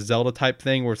on, like a Zelda type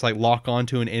thing where it's like lock on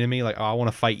to an enemy, like, oh, I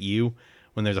want to fight you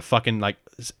when there's a fucking like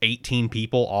 18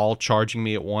 people all charging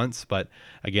me at once. But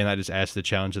again, that just adds to the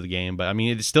challenge of the game. But I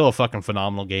mean, it's still a fucking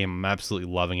phenomenal game. I'm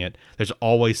absolutely loving it. There's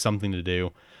always something to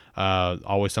do,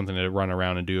 always something to run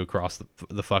around and do across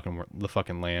the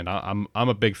fucking land. I'm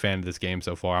a big fan of this game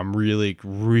so far. I'm really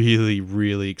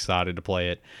excited to play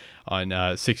it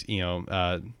on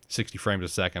 60 frames a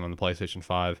second on the PlayStation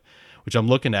 5. Which I'm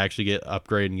looking to actually get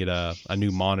upgrade and get a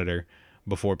new monitor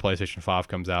before PlayStation 5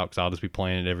 comes out, because I'll just be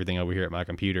playing everything over here at my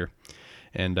computer.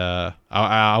 And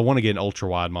I want to get an ultra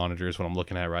wide monitor is what I'm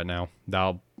looking at right now.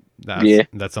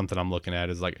 That's something I'm looking at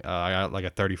is like I got like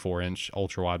a 34-inch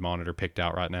ultra wide monitor picked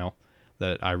out right now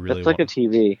that I really want. That's like a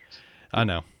TV. I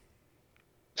know.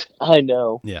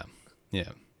 Yeah.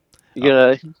 You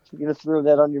gonna throw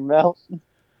that on your mount?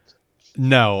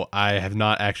 No, I have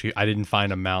not actually. I didn't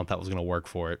find a mount that was going to work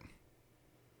for it.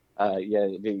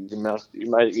 Your mouse.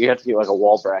 You have to get like a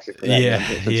wall bracket for that.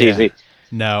 TV.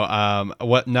 No,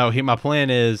 my plan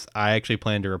is I actually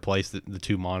plan to replace the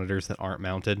two monitors that aren't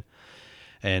mounted,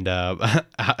 and I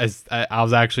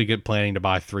was actually planning to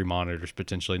buy 3 monitors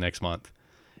potentially next month.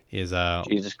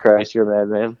 Jesus Christ, you're a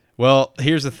madman. Well,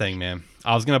 here's the thing, man.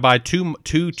 I was gonna buy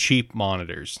two cheap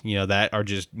monitors, that are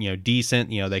just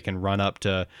decent. They can run up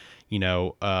to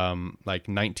like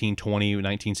 1920,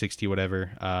 1960, whatever.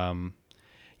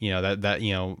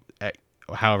 At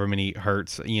however many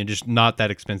hertz, just not that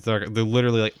expensive. They're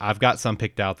literally like, I've got some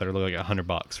picked out that are like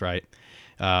 $100, right?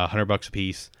 $100 a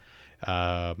piece. They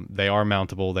are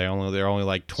mountable. They're only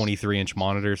like 23-inch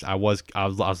monitors. I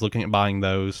was looking at buying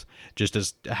those just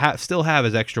as still have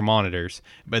as extra monitors,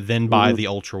 but then buy the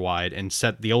ultra wide and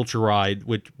set the ultra wide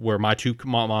where my 2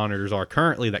 monitors are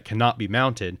currently that cannot be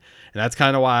mounted. And that's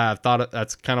kind of why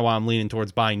that's kind of why I'm leaning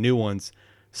towards buying new ones,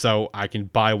 so I can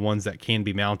buy ones that can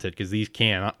be mounted, because these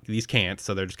can't,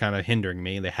 so they're just kind of hindering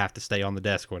me. They have to stay on the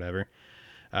desk or whatever.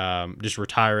 Just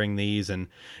retiring these and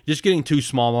just getting 2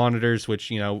 small monitors,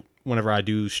 which whenever I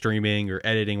do streaming or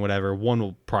editing, whatever, one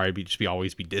will probably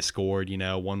always be Discord.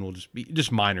 One will just be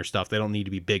just minor stuff. They don't need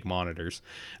to be big monitors.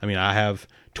 I mean, I have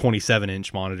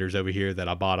 27-inch monitors over here that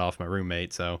I bought off my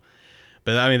roommate. So,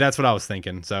 but I mean, that's what I was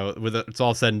thinking. So with it's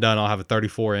all said and done, I'll have a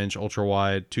 34-inch ultra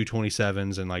wide, 2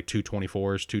 27s, and like 2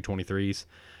 24s, 2 23s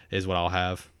is what I'll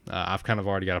have. I've kind of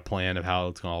already got a plan of how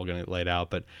it's all going to get laid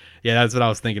out. But yeah, that's what I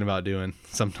was thinking about doing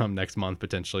sometime next month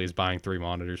potentially, is buying 3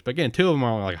 monitors. But again, 2 of them are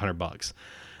only like $100.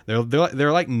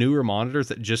 They're like newer monitors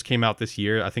that just came out this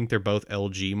year. I think they're both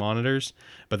LG monitors,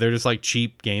 but they're just like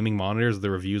cheap gaming monitors. The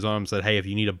reviews on them said, hey, if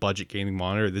you need a budget gaming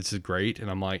monitor, this is great.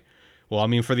 And I'm like, well, I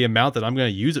mean, for the amount that I'm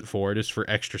going to use it for, just for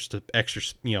extra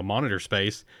monitor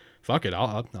space, fuck it,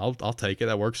 I'll take it.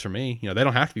 That works for me. They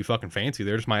don't have to be fucking fancy.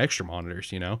 They're just my extra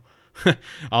monitors.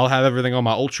 I'll have everything on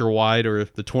my ultra wide or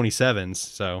the 27s.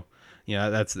 So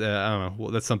that's I don't know.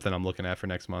 Well, that's something I'm looking at for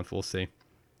next month. We'll see.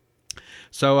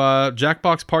 So,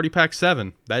 Jackbox Party Pack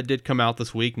 7, that did come out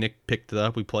this week. Nick picked it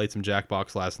up. We played some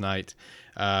Jackbox last night.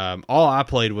 All I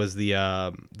played was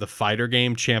the fighter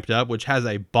game, Champed Up, which has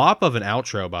a bop of an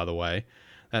outro, by the way.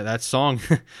 That song,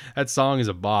 that song is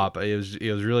a bop. It was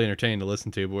really entertaining to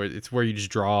listen to. But it's where you just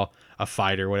draw a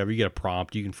fighter, whatever. You get a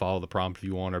prompt. You can follow the prompt if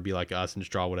you want, or be like us and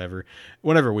just draw whatever.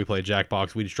 Whenever we play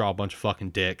Jackbox, we just draw a bunch of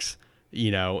fucking dicks,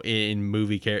 in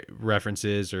movie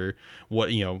references or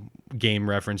game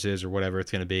references or whatever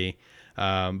it's going to be.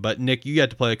 But Nick, you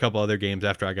got to play a couple other games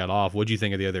after I got off. What'd you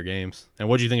think of the other games? And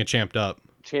what'd you think of Champed Up?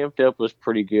 Champed Up was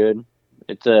pretty good.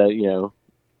 It's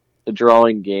a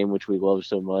drawing game, which we love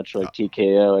so much, like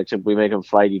TKO, except we make them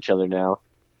fight each other now.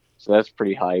 So that's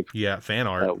pretty hype. Yeah, fan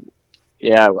art.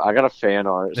 Yeah, I got a fan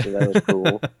art, so that was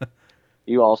cool.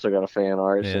 You also got a fan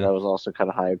art, so that was also kind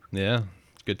of hype. Yeah,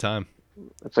 good time.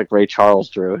 It's like Ray Charles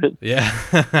drew it. Yeah.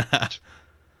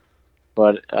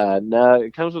 But no,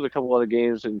 it comes with a couple other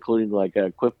games, including like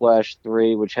Quiplash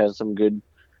 3, which has some good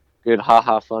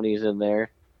haha funnies in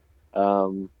there.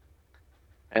 And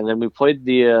then we played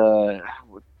the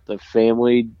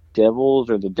Family Devils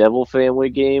or the Devil Family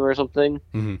game or something.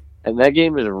 Mm-hmm. And that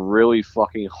game is really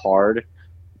fucking hard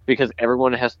because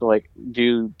everyone has to like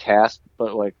do tasks,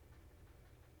 but like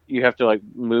you have to like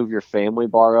move your family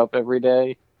bar up every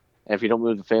day. And if you don't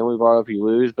move the family bar up, you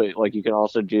lose. But like you can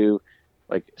also do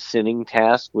like sinning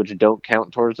tasks, which don't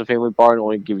count towards the family bar and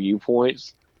only give you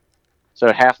points.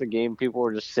 So half the game, people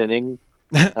were just sinning.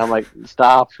 And I'm like,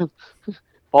 stop.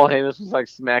 Paul Heyman was like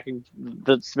smacking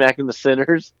the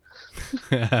sinners.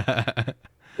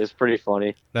 It's pretty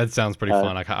funny. That sounds pretty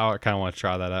fun. I kind of want to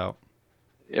try that out.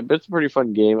 Yeah, but it's a pretty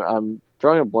fun game. I'm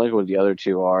drawing a blank what the other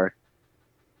two are.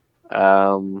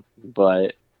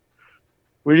 But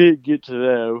we didn't get to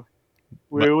them.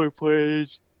 We only played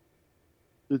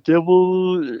the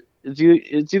Devil.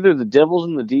 It's either the Devils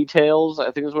and the Details,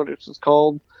 I think is what it's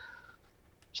called.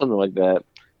 Something like that.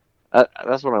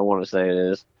 That's what I want to say it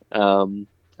is. And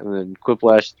then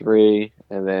Quiplash 3,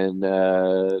 and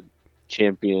then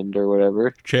Championed or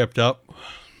whatever. Champed Up.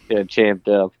 Yeah, Champed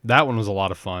Up. That one was a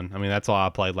lot of fun. I mean, that's all I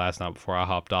played last night before I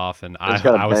hopped off. And it's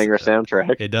got a banger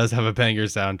soundtrack. It does have a banger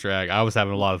soundtrack. I was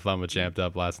having a lot of fun with Champed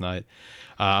Up last night.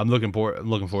 I'm looking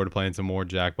forward to playing some more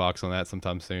Jackbox on that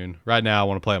sometime soon. Right now, I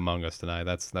want to play Among Us tonight.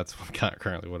 That's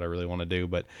currently what I really want to do.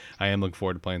 But I am looking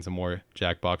forward to playing some more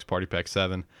Jackbox Party Pack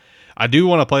 7. I do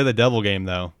want to play the Devil game,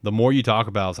 though. The more you talk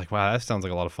about it, it's like, wow, that sounds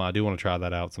like a lot of fun. I do want to try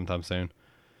that out sometime soon.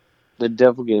 The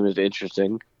Devil game is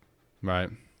interesting. Right.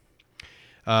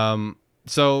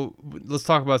 So let's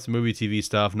talk about some movie TV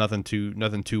stuff. Nothing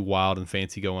too wild and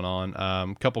fancy going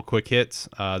on. Couple quick hits.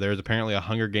 There's apparently a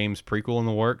Hunger Games prequel in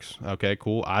the works. Okay,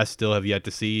 cool. I still have yet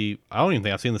to see. I don't even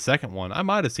think I've seen the second one. I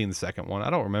might have seen the second one. I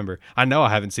don't remember. I know I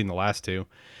haven't seen the last two.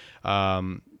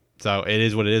 So it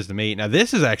is what it is to me. Now,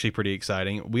 this is actually pretty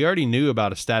exciting. We already knew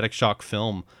about a Static Shock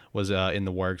film was in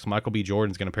the works. Michael B.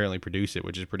 Jordan's going to apparently produce it,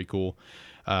 which is pretty cool.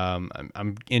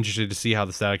 I'm interested to see how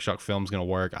the Static Shock film is going to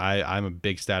work. I'm a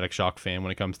big Static Shock fan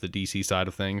when it comes to the DC side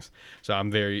of things, so I'm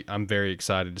very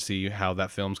excited to see how that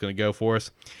film's going to go for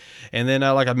us. And then,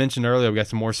 like I mentioned earlier, we got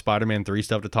some more Spider-Man 3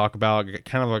 stuff to talk about.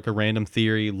 Kind of like a random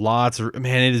theory. It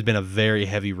has been a very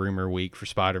heavy rumor week for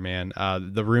Spider-Man.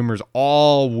 The rumors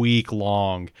all week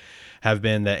long have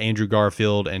been that Andrew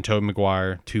Garfield and Tobey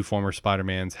Maguire, two former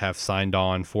Spider-Mans, have signed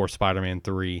on for Spider-Man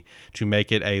 3 to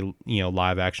make it a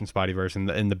live-action Spideyverse.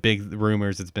 And the big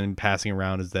rumors that's been passing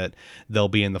around is that they'll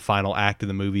be in the final act of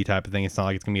the movie type of thing. It's not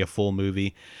like it's going to be a full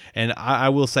movie. And I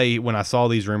will say, when I saw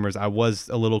these rumors, I was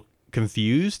a little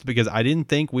confused because I didn't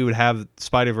think we would have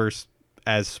Spideyverse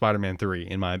as Spider-Man 3,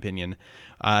 in my opinion.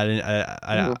 I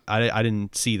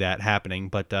didn't see that happening.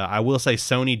 But I will say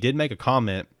Sony did make a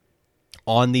comment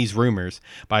on these rumors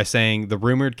by saying the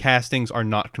rumored castings are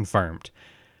not confirmed.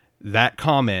 That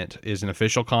comment is an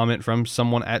official comment from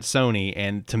someone at Sony,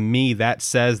 and to me that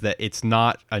says that it's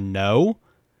not a no,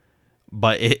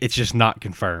 but it's just not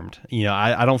confirmed.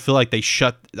 I don't feel like they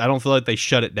shut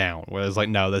it down where it's like,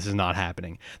 no, this is not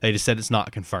happening. They just said it's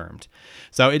not confirmed.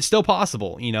 So it's still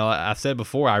possible. I've said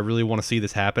before, I really want to see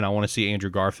this happen. I want to see Andrew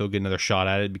Garfield get another shot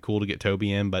at it. It'd be cool to get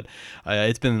Toby in, but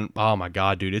it's been, oh my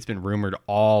God, dude, it's been rumored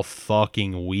all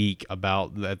fucking week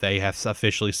about that they have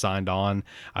officially signed on.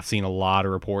 I've seen a lot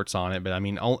of reports on it, but I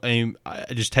mean, I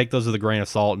just take those with a grain of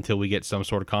salt until we get some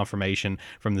sort of confirmation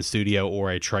from the studio or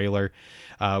a trailer.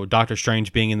 Doctor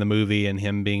Strange being in the movie and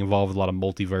him being involved with a lot of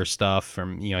multiverse stuff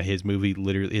from his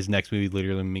next movie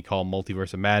literally be called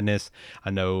Multiverse of Madness.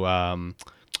 I know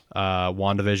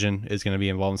WandaVision is going to be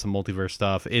involved in some multiverse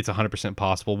stuff. It's 100%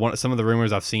 possible. Some of the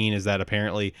rumors I've seen is that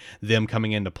apparently them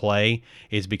coming into play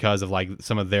is because of like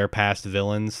some of their past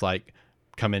villains, like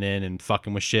coming in and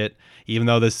fucking with shit. Even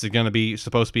though this is going to be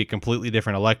supposed to be a completely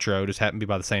different Electro, just happen to be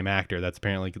by the same actor. That's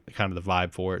apparently kind of the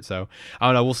vibe for it. So I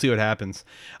don't know. We'll see what happens.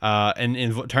 And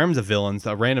in terms of villains,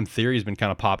 a random theory has been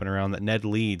kind of popping around that Ned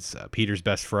Leeds, Peter's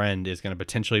best friend, is going to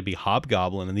potentially be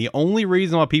Hobgoblin. And the only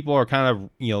reason why people are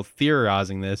kind of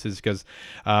theorizing this is because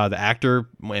the actor,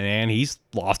 man, he's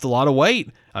lost a lot of weight.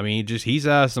 I mean, he's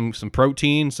some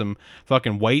protein, some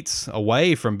fucking weights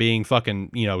away from being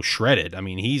fucking shredded. I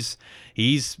mean, he's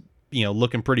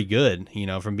looking pretty good,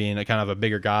 from being a kind of a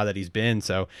bigger guy that he's been.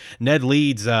 So Ned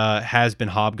Leeds has been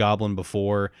Hobgoblin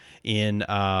before in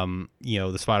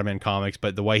the Spider-Man comics,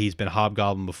 but the way he's been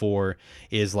Hobgoblin before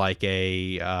is like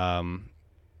a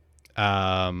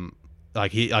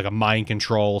like a mind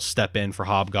control step in for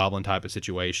Hobgoblin type of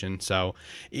situation. So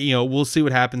we'll see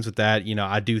what happens with that.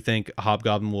 I do think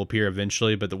Hobgoblin will appear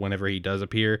eventually, but whenever he does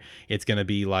appear, it's going to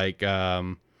be like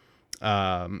the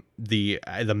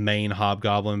main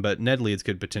Hobgoblin, but Ned Leeds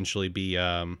could potentially be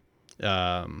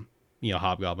Hobgoblin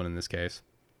in this case.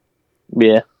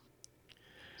 Yeah,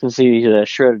 since he's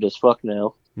shredded as fuck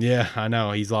now. Yeah, I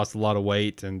know he's lost a lot of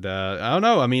weight, and I don't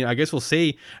know. I mean, I guess we'll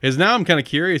see. Because now I'm kind of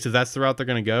curious if that's the route they're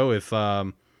going to go. If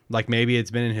like maybe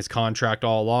it's been in his contract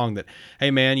all along that, hey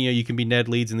man, you can be Ned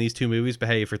Leeds in these 2 movies, but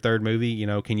hey, for third movie,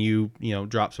 can you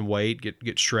drop some weight,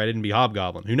 get shredded, and be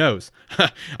Hobgoblin? Who knows?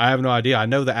 I have no idea. I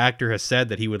know the actor has said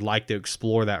that he would like to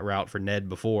explore that route for Ned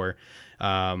before. So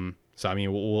I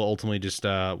mean, we'll ultimately just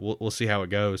we'll see how it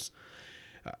goes.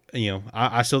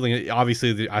 I still think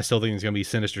obviously I still think it's going to be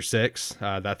Sinister Six.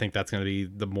 I think that's going to be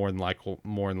the more than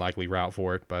likely route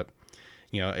for it. But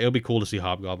it'll be cool to see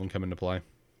Hobgoblin come into play.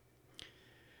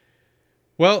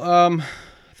 Well,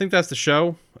 I think that's the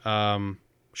show.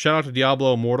 Shout out to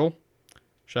Diablo Immortal.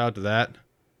 Shout out to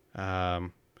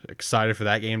that. Excited for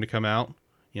that game to come out.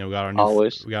 We got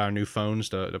our new phones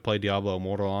to play Diablo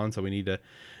Immortal on, so we need to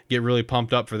get really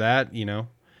pumped up for that.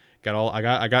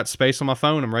 I got space on my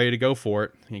phone. I'm ready to go for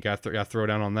it. You got to throw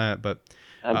down on that. But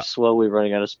I'm slowly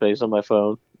running out of space on my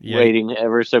phone, waiting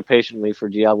ever so patiently for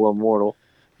Diablo Immortal.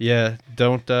 Yeah,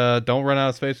 don't run out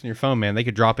of space on your phone, man. They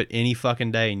could drop it any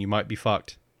fucking day, and you might be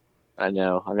fucked. I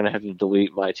know. I'm gonna have to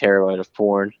delete my terabyte of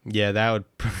porn. Yeah, that'd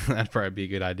probably be a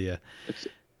good idea.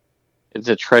 It's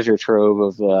a treasure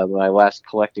trove of my last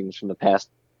collectings from the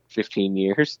past 15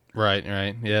 years. Right,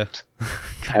 yeah.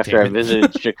 After I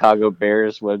visited Chicago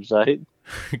Bears website.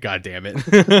 God damn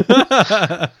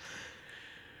it.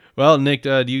 Well, Nick,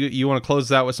 do you want to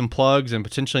close out with some plugs and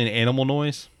potentially an animal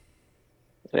noise?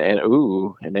 An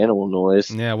animal noise.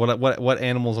 Yeah, what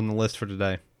animal's on the list for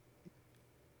today?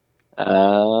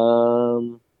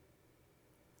 Kangaroo.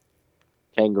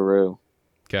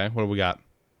 Okay, what do we got?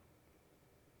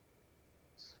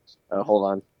 Hold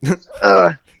on.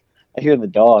 I hear the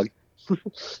dog.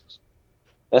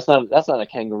 That's not a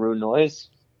kangaroo noise.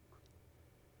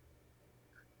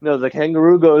 No, the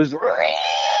kangaroo goes.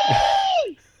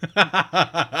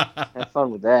 Have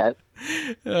fun with that.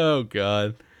 Oh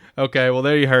God. Okay, well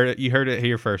there you heard it. You heard it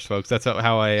here first, folks. That's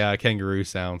how a kangaroo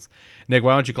sounds. Nick,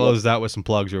 why don't you close out with some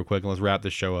plugs real quick and let's wrap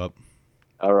this show up.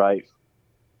 All right.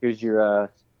 Here's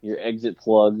your exit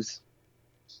plugs.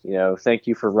 Thank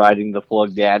you for riding the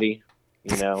plug daddy.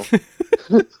 Be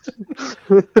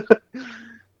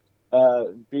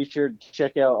sure to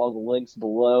check out all the links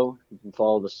below. You can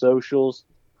follow the socials.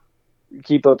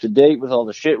 Keep up to date with all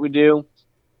the shit we do.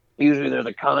 Usually there's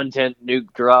a content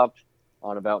nuke drop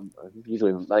on about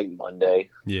usually like Monday.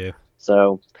 Yeah.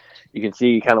 So you can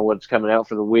see kind of what's coming out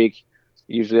for the week.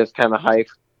 Usually that's kind of hype.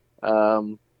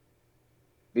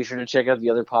 Be sure to check out the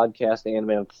other podcast,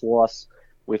 Animan Plus,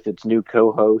 with its new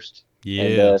co-host. Yeah.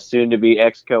 And soon-to-be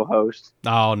ex-co-host.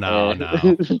 Oh, no.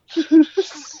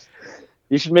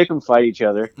 You should make them fight each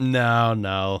other.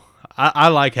 No. I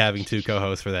like having 2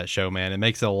 co-hosts for that show, man. It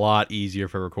makes it a lot easier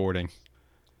for recording.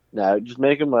 No, just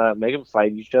make them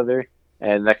fight each other,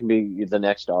 and that can be the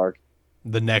next arc.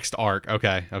 The next arc.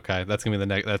 Okay. That's gonna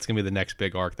be the next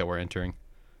big arc that we're entering.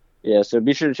 Yeah, so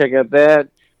be sure to check out that.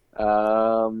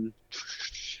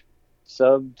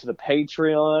 Sub to the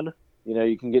Patreon.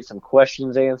 You can get some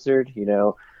questions answered.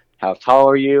 How tall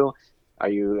are you? Are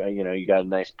you, you got a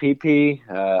nice PP?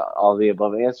 All the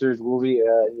above answers will be,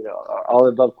 all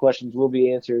the above questions will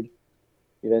be answered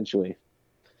eventually.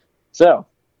 So,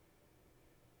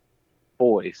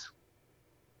 boys,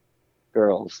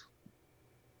 girls,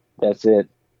 that's it.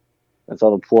 That's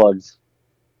all the plugs.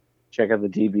 Check out the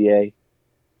DBA,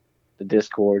 the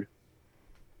Discord,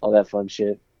 all that fun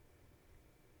shit.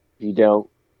 If you don't,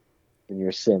 then you're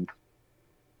a simp.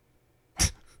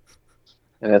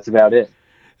 And that's about it.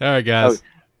 All right, guys.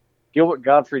 Gilbert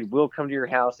Gottfried will come to your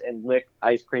house and lick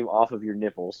ice cream off of your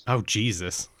nipples. Oh,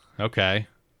 Jesus. Okay.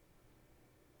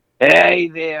 Hey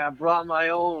there, I brought my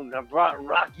own. I brought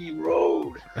Rocky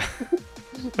Road.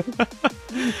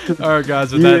 All right,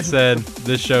 guys. With that said,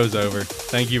 this show's over.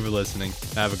 Thank you for listening.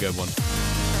 Have a good one.